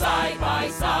 side by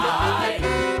side.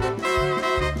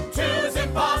 Two's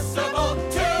impossible,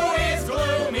 two is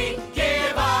gloomy.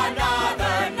 Give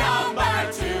another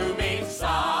number to me,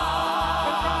 side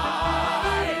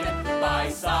by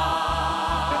side,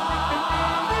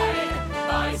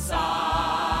 by side,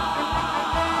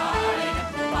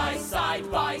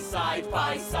 by side,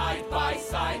 by side, by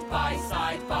side, by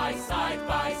side, by side, by side,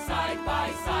 by side, by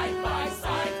side, by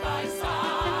side, by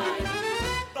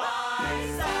side, by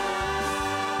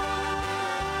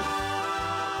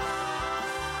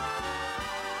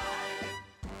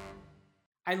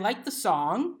I like the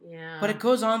song, Yeah. but it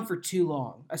goes on for too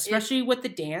long, especially with the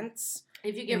dance,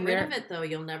 If you get in rid there- of it, though,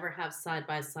 you'll never have side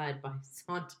by side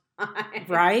Sondheim.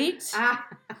 right?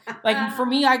 Like for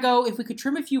me, I go, if we could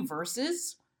trim a few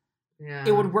verses, yeah.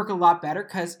 it would work a lot better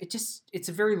because it's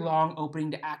a very long opening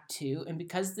to Act 2, and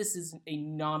because this is a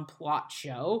non-plot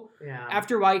show, Yeah.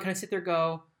 after a while you kind of sit there and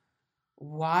go,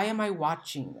 why am I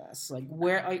watching this? Like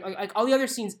where like all the other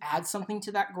scenes add something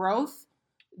to that growth.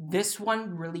 This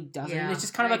one really doesn't. Yeah, It's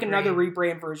just kind of I like another agree.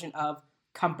 rebrand version of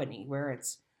Company, where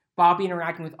it's Bobby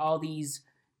interacting with all these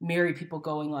married people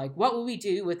going like, what will we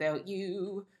do without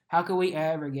you? How could we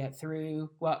ever get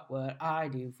through? What would I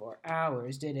do for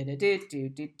hours?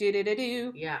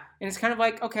 Do-do-do-do-do-do-do-do-do. Yeah. And it's kind of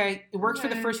like, okay, it works for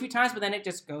the Yeah. first few times, but then it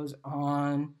just goes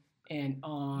on and Yeah.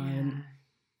 on.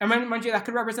 And mind you, that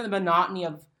could represent the monotony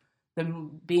of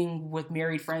them being with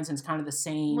married friends, and it's kind of the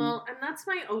same. Well, and that's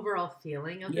my overall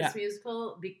feeling of Yeah. this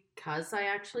musical because I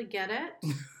actually get it.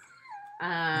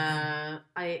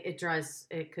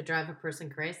 It could drive a person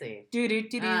crazy.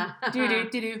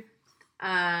 Do-do-do-do.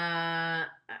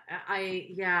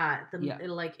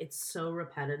 It's so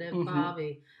repetitive, Mhm.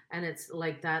 Bobby, and it's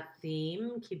like that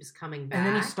theme keeps coming back. And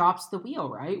then he stops the wheel,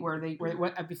 right? Where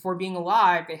before being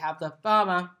alive, they have the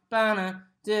ba-ba, ba-na,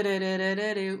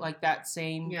 do-do-do-do-do, like that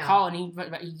same Yeah. call, and he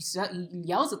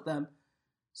yells at them,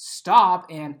 stop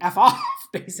and F off,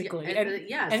 basically. And they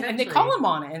essentially. call him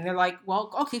on it, and they're like,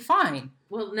 well, okay, fine.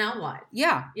 Well, now what?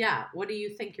 Yeah. Yeah. What do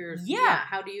you think you're? Yeah.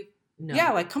 How do you? No.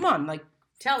 Yeah, like, come on, like,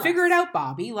 Tell figure us. it out,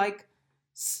 Bobby. Like,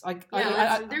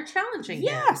 They're challenging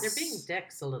Yes. him. They're being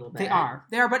dicks a little bit. they are,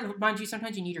 but mind you,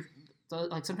 sometimes you need your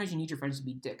friends to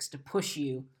be dicks to push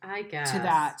you I guess to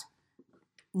that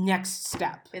next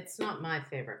step. It's not my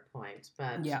favorite point,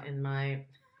 but Yeah. in my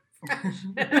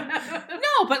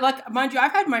No, but like, mind you,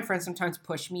 I've had my friends sometimes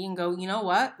push me and go, you know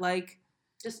what, like,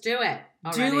 just do it.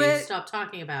 Do Already. it. Stop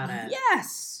talking about it.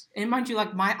 yes. And mind you,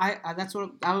 like that's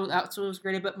what was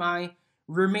great about my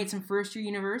roommates in first year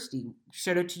university.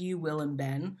 Shout out to you, Will and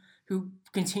Ben, who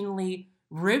continually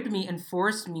ribbed me and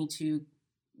forced me to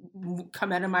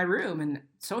come out of my room and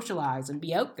socialize and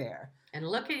be out there. And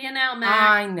look at you now, Mac.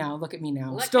 I know. Look at me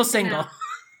now. Look Still at you single. now.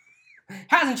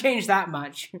 Hasn't changed that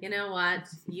much. You know what?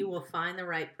 You will find the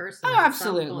right person. Oh, at some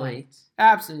absolutely. point.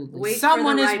 Absolutely. Wait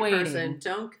Someone for the is right waiting. person.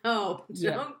 Don't go.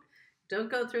 Yeah. Don't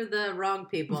go through the wrong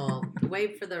people.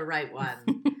 Wait for the right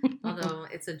one. Although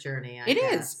it's a journey. I It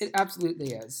guess. is. It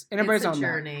absolutely is. And everybody's it's a on that.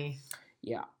 journey.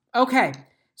 Yeah. Okay.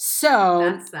 So,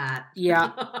 That's that.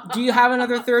 yeah. Do you have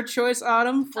another third choice,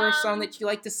 Autumn, for a song that you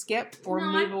like to skip or No,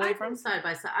 move away I from? think Side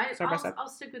by Side. Side by Side? I'll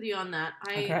stick with you on that.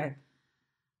 Okay.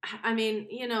 I mean,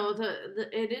 you know,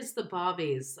 it is the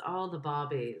bobbies, all the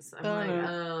bobbies. I'm like,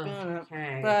 oh,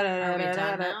 okay. Are we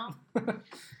done now?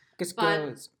 Just But-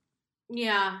 goes.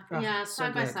 Yeah, Oh, yeah. so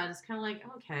Side by good. Side. It's kind of like,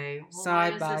 okay. Well,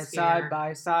 Side why by is this side here?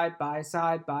 by side by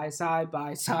side by side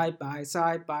by side by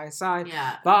side by side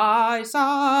Yeah, by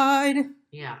side.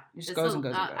 yeah. It just It's goes a- and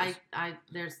goes and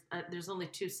goes. There's only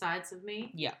two sides of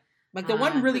me. Yeah. Like the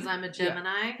one really. 'cause I'm a yeah.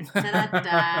 Gemini.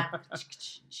 Da-da-da.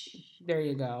 There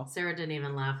you go. Sarah didn't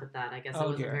even laugh at that. I guess Oh, it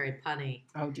wasn't dear. very punny.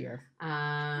 Oh dear.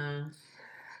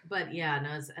 But yeah,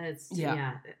 no, it's Yeah.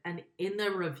 yeah. And in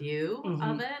the review Mhm.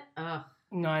 of it, ugh,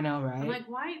 No, I know, right? I'm like,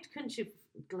 why couldn't you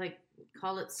like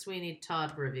call it Sweeney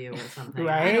Todd review or something?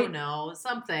 I Right? don't know,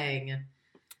 something.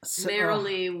 So-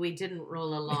 Merrily, we didn't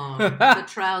roll along. The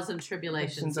trials and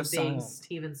tribulations of of being Sondheim.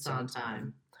 Stephen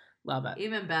Sondheim. Love it.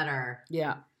 Even better.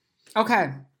 Yeah.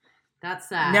 Okay. That's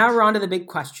that. Now we're on to the big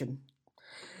question.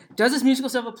 Does this musical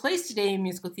still have a place today in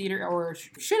musical theater, or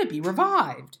should it be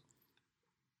revived?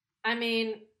 I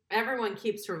mean, everyone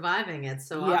keeps reviving it,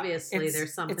 so Yeah, obviously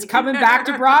there's something. It's coming back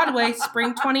to Broadway,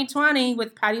 spring 2020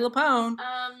 with Patti LuPone.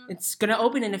 It's going to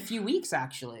open in a few weeks,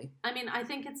 actually. I mean, I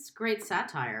think it's great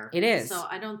satire. It is. So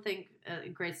I don't think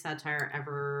great satire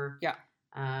ever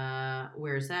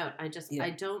wears out. Yeah. I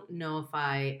don't know if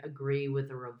I agree with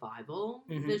the revival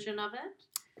Mhm. vision of it.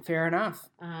 Fair enough.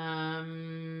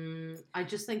 I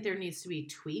just think there needs to be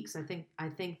tweaks. I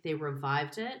think they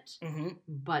revived it, Mm-hmm.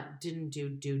 but didn't do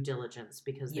due diligence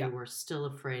because Yeah. they were still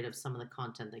afraid of some of the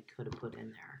content they could have put in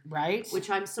there. Right? Which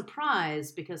I'm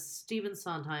surprised because Stephen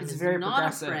Sondheim It's is very not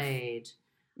progressive. afraid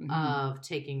Mhm. of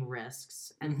taking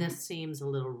risks, and Mhm. this seems a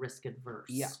little risk adverse.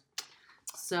 Yeah.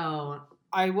 So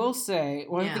I will say,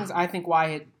 one of Yeah. the things I think why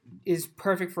it is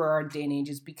perfect for our day and age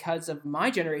is because of my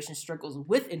generation's struggles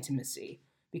with intimacy.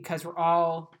 Because we're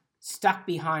all stuck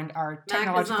behind our Mac is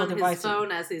technological on devices. his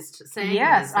phone as he's saying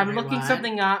Yes, this, I'm looking everyone.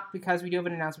 something up because we do have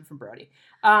an announcement from Brody.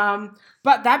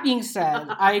 But that being said,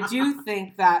 I do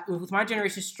think that with my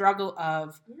generation's struggle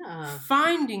of Yeah.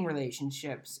 finding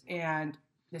relationships and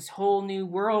this whole new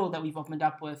world that we've opened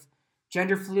up with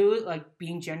gender fluid, like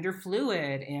being gender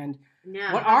fluid, and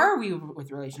Yeah. what are we with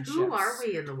relationships? Who are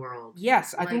we in the world?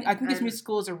 Yes, I think Like, this and-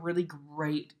 musical is a really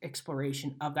great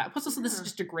exploration of that. Plus, also, this is Yeah.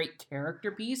 just a great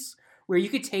character piece where you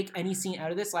could take any scene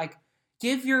out of this. Like,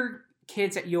 give your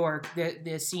kids at York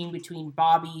the scene between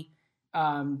Bobby,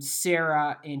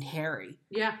 Sarah, and Harry,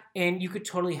 Yeah. and you could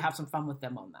totally have some fun with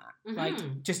them on that. Like,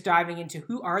 Mhm. just diving into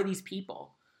who are these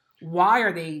people, why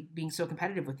are they being so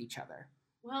competitive with each other,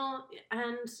 Well,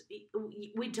 and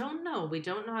we don't know. We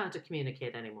don't know how to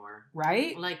communicate anymore.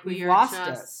 right? Like We've we are lost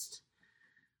just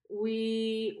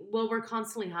we're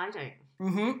constantly hiding. it.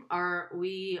 Mm-hmm.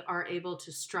 We are able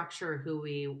to structure who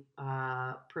we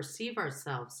perceive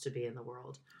ourselves to be in the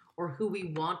world or who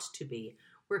we want to be.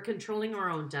 We're controlling our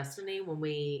own destiny when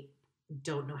we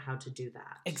don't know how to do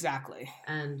that. Exactly.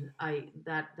 And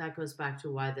that goes back to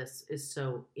why this is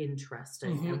so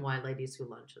interesting Mhm. and why Ladies Who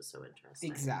Lunch is so interesting.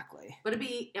 Exactly. But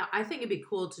I think it'd be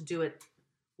cool to do it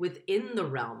within the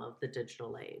realm of the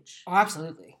digital age. Oh,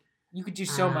 absolutely. You could do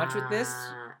so much with this.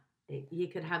 You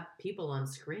could have people on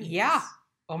screen. Yeah.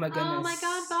 Oh my goodness. Oh my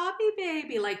God, Bobby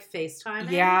baby, like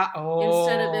FaceTiming. Yeah. Oh.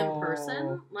 Instead of in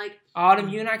person, like Autumn,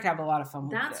 you and I could have a lot of fun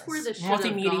with That's this. where this should have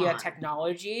multimedia gone.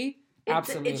 technology.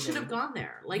 Absolutely. it should have gone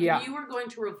there. Like Yeah. if you were going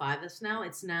to revive this now,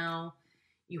 it's now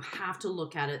you have to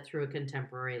look at it through a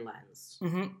contemporary lens.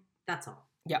 Mm-hmm. That's all.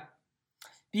 Yep.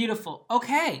 Beautiful.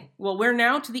 Okay. Well, we're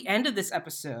now to the end of this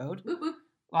episode. Boop, boop.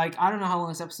 Like, I don't know how long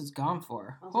this episode's gone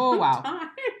for. A Oh long wow. time.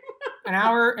 an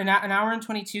hour and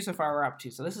 22 so far we're up to.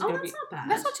 So this is gonna that's be not bad.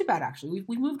 That's not too bad actually.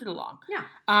 We moved it along. Yeah.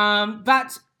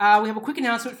 But we have a quick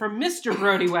announcement from Mr.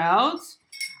 Brody Wells,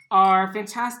 our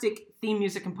fantastic theme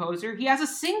music composer. He has a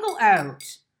single out.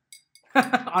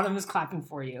 Autumn is clapping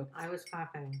for you. I was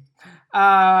clapping.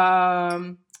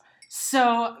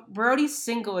 So Brody's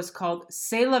single is called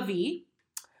C'est la vie,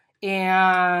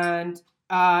 and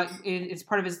it's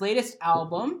part of his latest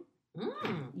album.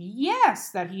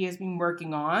 Yes, that he has been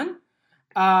working on.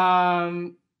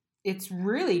 It's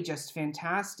really just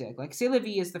fantastic. Like, C'est la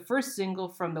vie is the first single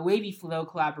from the Wavy Flow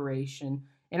collaboration,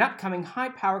 an upcoming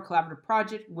high-power collaborative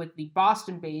project with the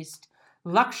Boston-based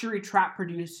luxury trap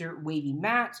producer Wavy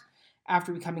Matt,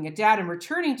 after becoming a dad and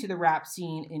returning to the rap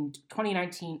scene in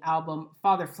 2019 album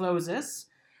Father Flowsus.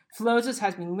 Flowsus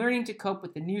has been learning to cope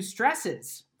with the new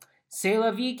stresses. C'est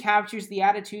la vie captures the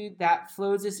attitude that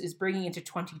Flowsus is bringing into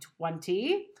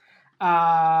 2020.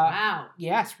 Wow.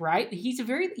 Yes, right. He's a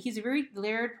very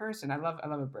layered person. I love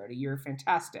it, Brody. You're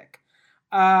fantastic.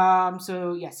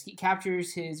 So yes, he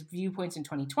captures his viewpoints in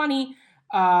 2020.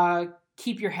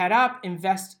 Keep your head up,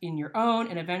 invest in your own,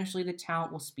 and eventually the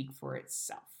talent will speak for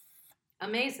itself.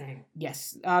 Amazing.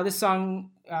 Yes, this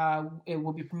song it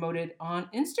will be promoted on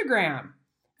Instagram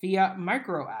via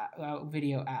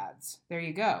video ads. There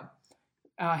you go.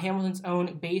 Hamilton's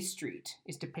own Bay Street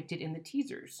is depicted in the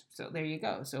teasers. So there you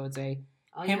go. So it's a...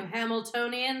 All you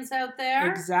Hamiltonians out there.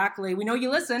 Exactly. We know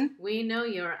you listen. We know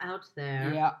you're out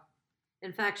there. Yeah.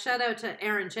 In fact, shout out to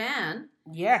Erin Jan.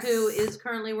 Yes. Who is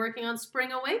currently working on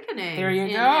Spring Awakening. There you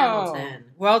in go. Hamilton.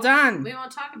 Well done. We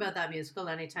won't talk about that musical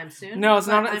anytime soon. No, it's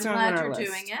not. I'm It's not glad on our you're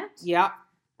list. doing it. Yeah.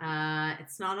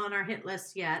 It's not on our hit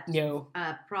list yet. No.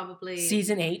 Probably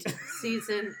Season 8.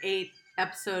 Season 8,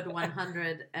 episode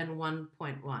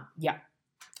 101.1. Yeah.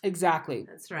 Exactly.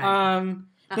 That's right.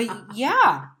 But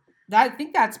yeah, I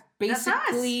think that's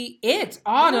basically it.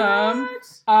 Autumn.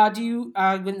 What? Do you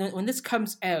when this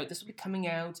comes out? This will be coming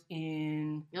out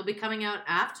in. It'll be coming out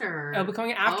after. It'll be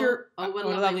coming after. What a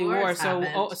Lovely War. So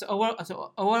What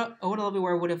a Lovely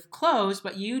War would have closed,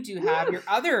 but you do have your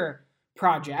other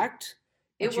project.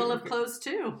 It will have closed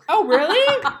too. Oh,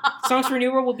 really? Songs for a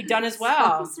New World will be done as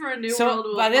well. Songs for a New World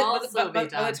will also be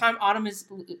done. By the time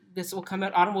this will come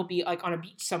out, Autumn will be like on a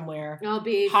beach somewhere. I'll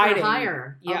be hiding. for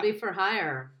hire. Yeah. I'll be for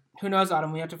hire. Who knows,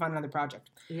 Autumn? We have to find another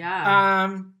project. Yeah.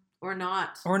 Or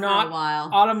not. Or for not. a while.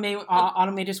 Autumn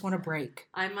may just want a break.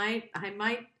 I might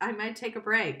take a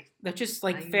break. That's just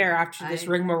fair after this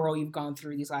rigmarole you've gone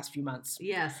through these last few months.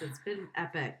 Yes, it's been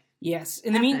epic. Yes.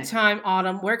 In the meantime,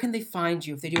 Autumn, where can they find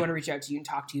you if they do want to reach out to you and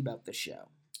talk to you about the show?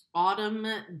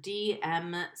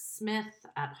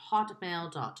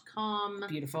 autumndmsmith@hotmail.com.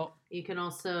 Beautiful. You can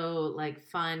also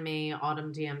find me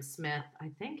Autumn DM Smith,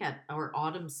 I think or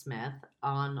Autumn Smith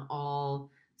on all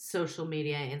social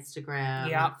media, Instagram,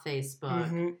 Facebook.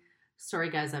 Mm-hmm. Sorry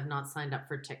guys, I've not signed up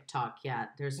for TikTok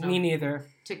yet. There's no Me neither.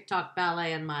 TikTok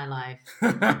ballet in my life.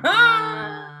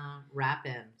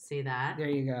 Rapping. See that? There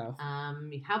you go. How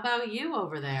about you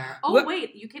over there? Oh,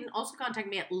 wait. You can also contact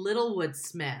me at Littlewood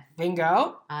Smith.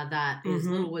 Bingo. That is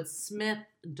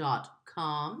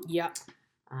littlewoodsmith.com. Yep.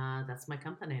 That's my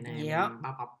company name. Yep.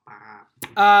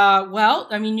 Well,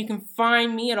 I mean, you can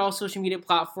find me at all social media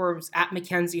platforms at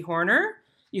Mackenzie Horner.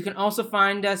 You can also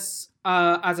find us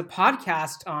as a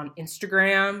podcast on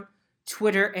Instagram,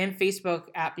 Twitter, and Facebook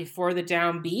at Before the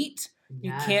Downbeat.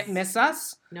 Yes. You can't miss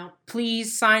us. Nope.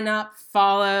 Please sign up,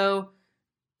 follow,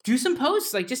 do some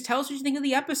posts. Just tell us what you think of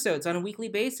the episodes on a weekly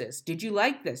basis. Did you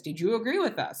like this? Did you agree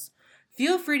with us?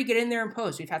 Feel free to get in there and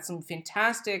post. We've had some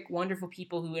fantastic, wonderful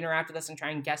people who interact with us and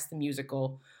try and guess the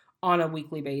musical on a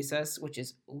weekly basis, which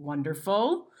is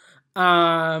wonderful.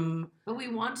 But we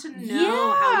want to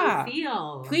know how you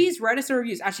feel. Please write us some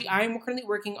reviews. Actually, I'm currently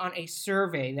working on a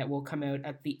survey that will come out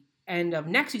at the end of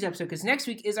next week's episode, because next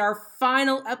week is our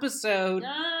final episode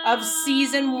of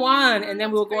season 1, and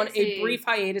then we'll go on a brief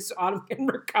hiatus so Autumn can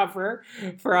recover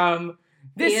from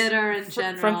theater in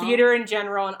general. From theater in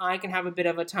general, and I can have a bit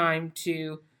of a time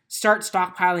to start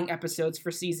stockpiling episodes for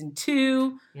season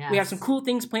 2. Yes. We have some cool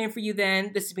things planned for you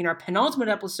then. This has been our penultimate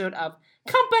episode of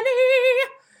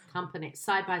Company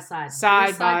side by side.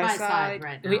 Side by by side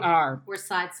right now. We are. We're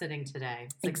side sitting today.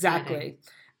 It's exactly. exciting.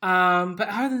 But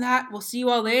other than that, we'll see you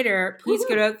all later. Please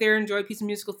get out there, enjoy a piece of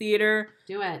musical theater.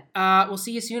 Do it. We'll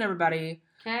see you soon, everybody.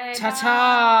 Okay.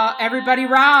 Ta-ta. Everybody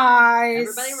rise.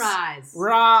 Everybody rise.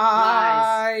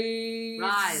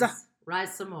 Rise.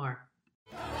 Rise some more.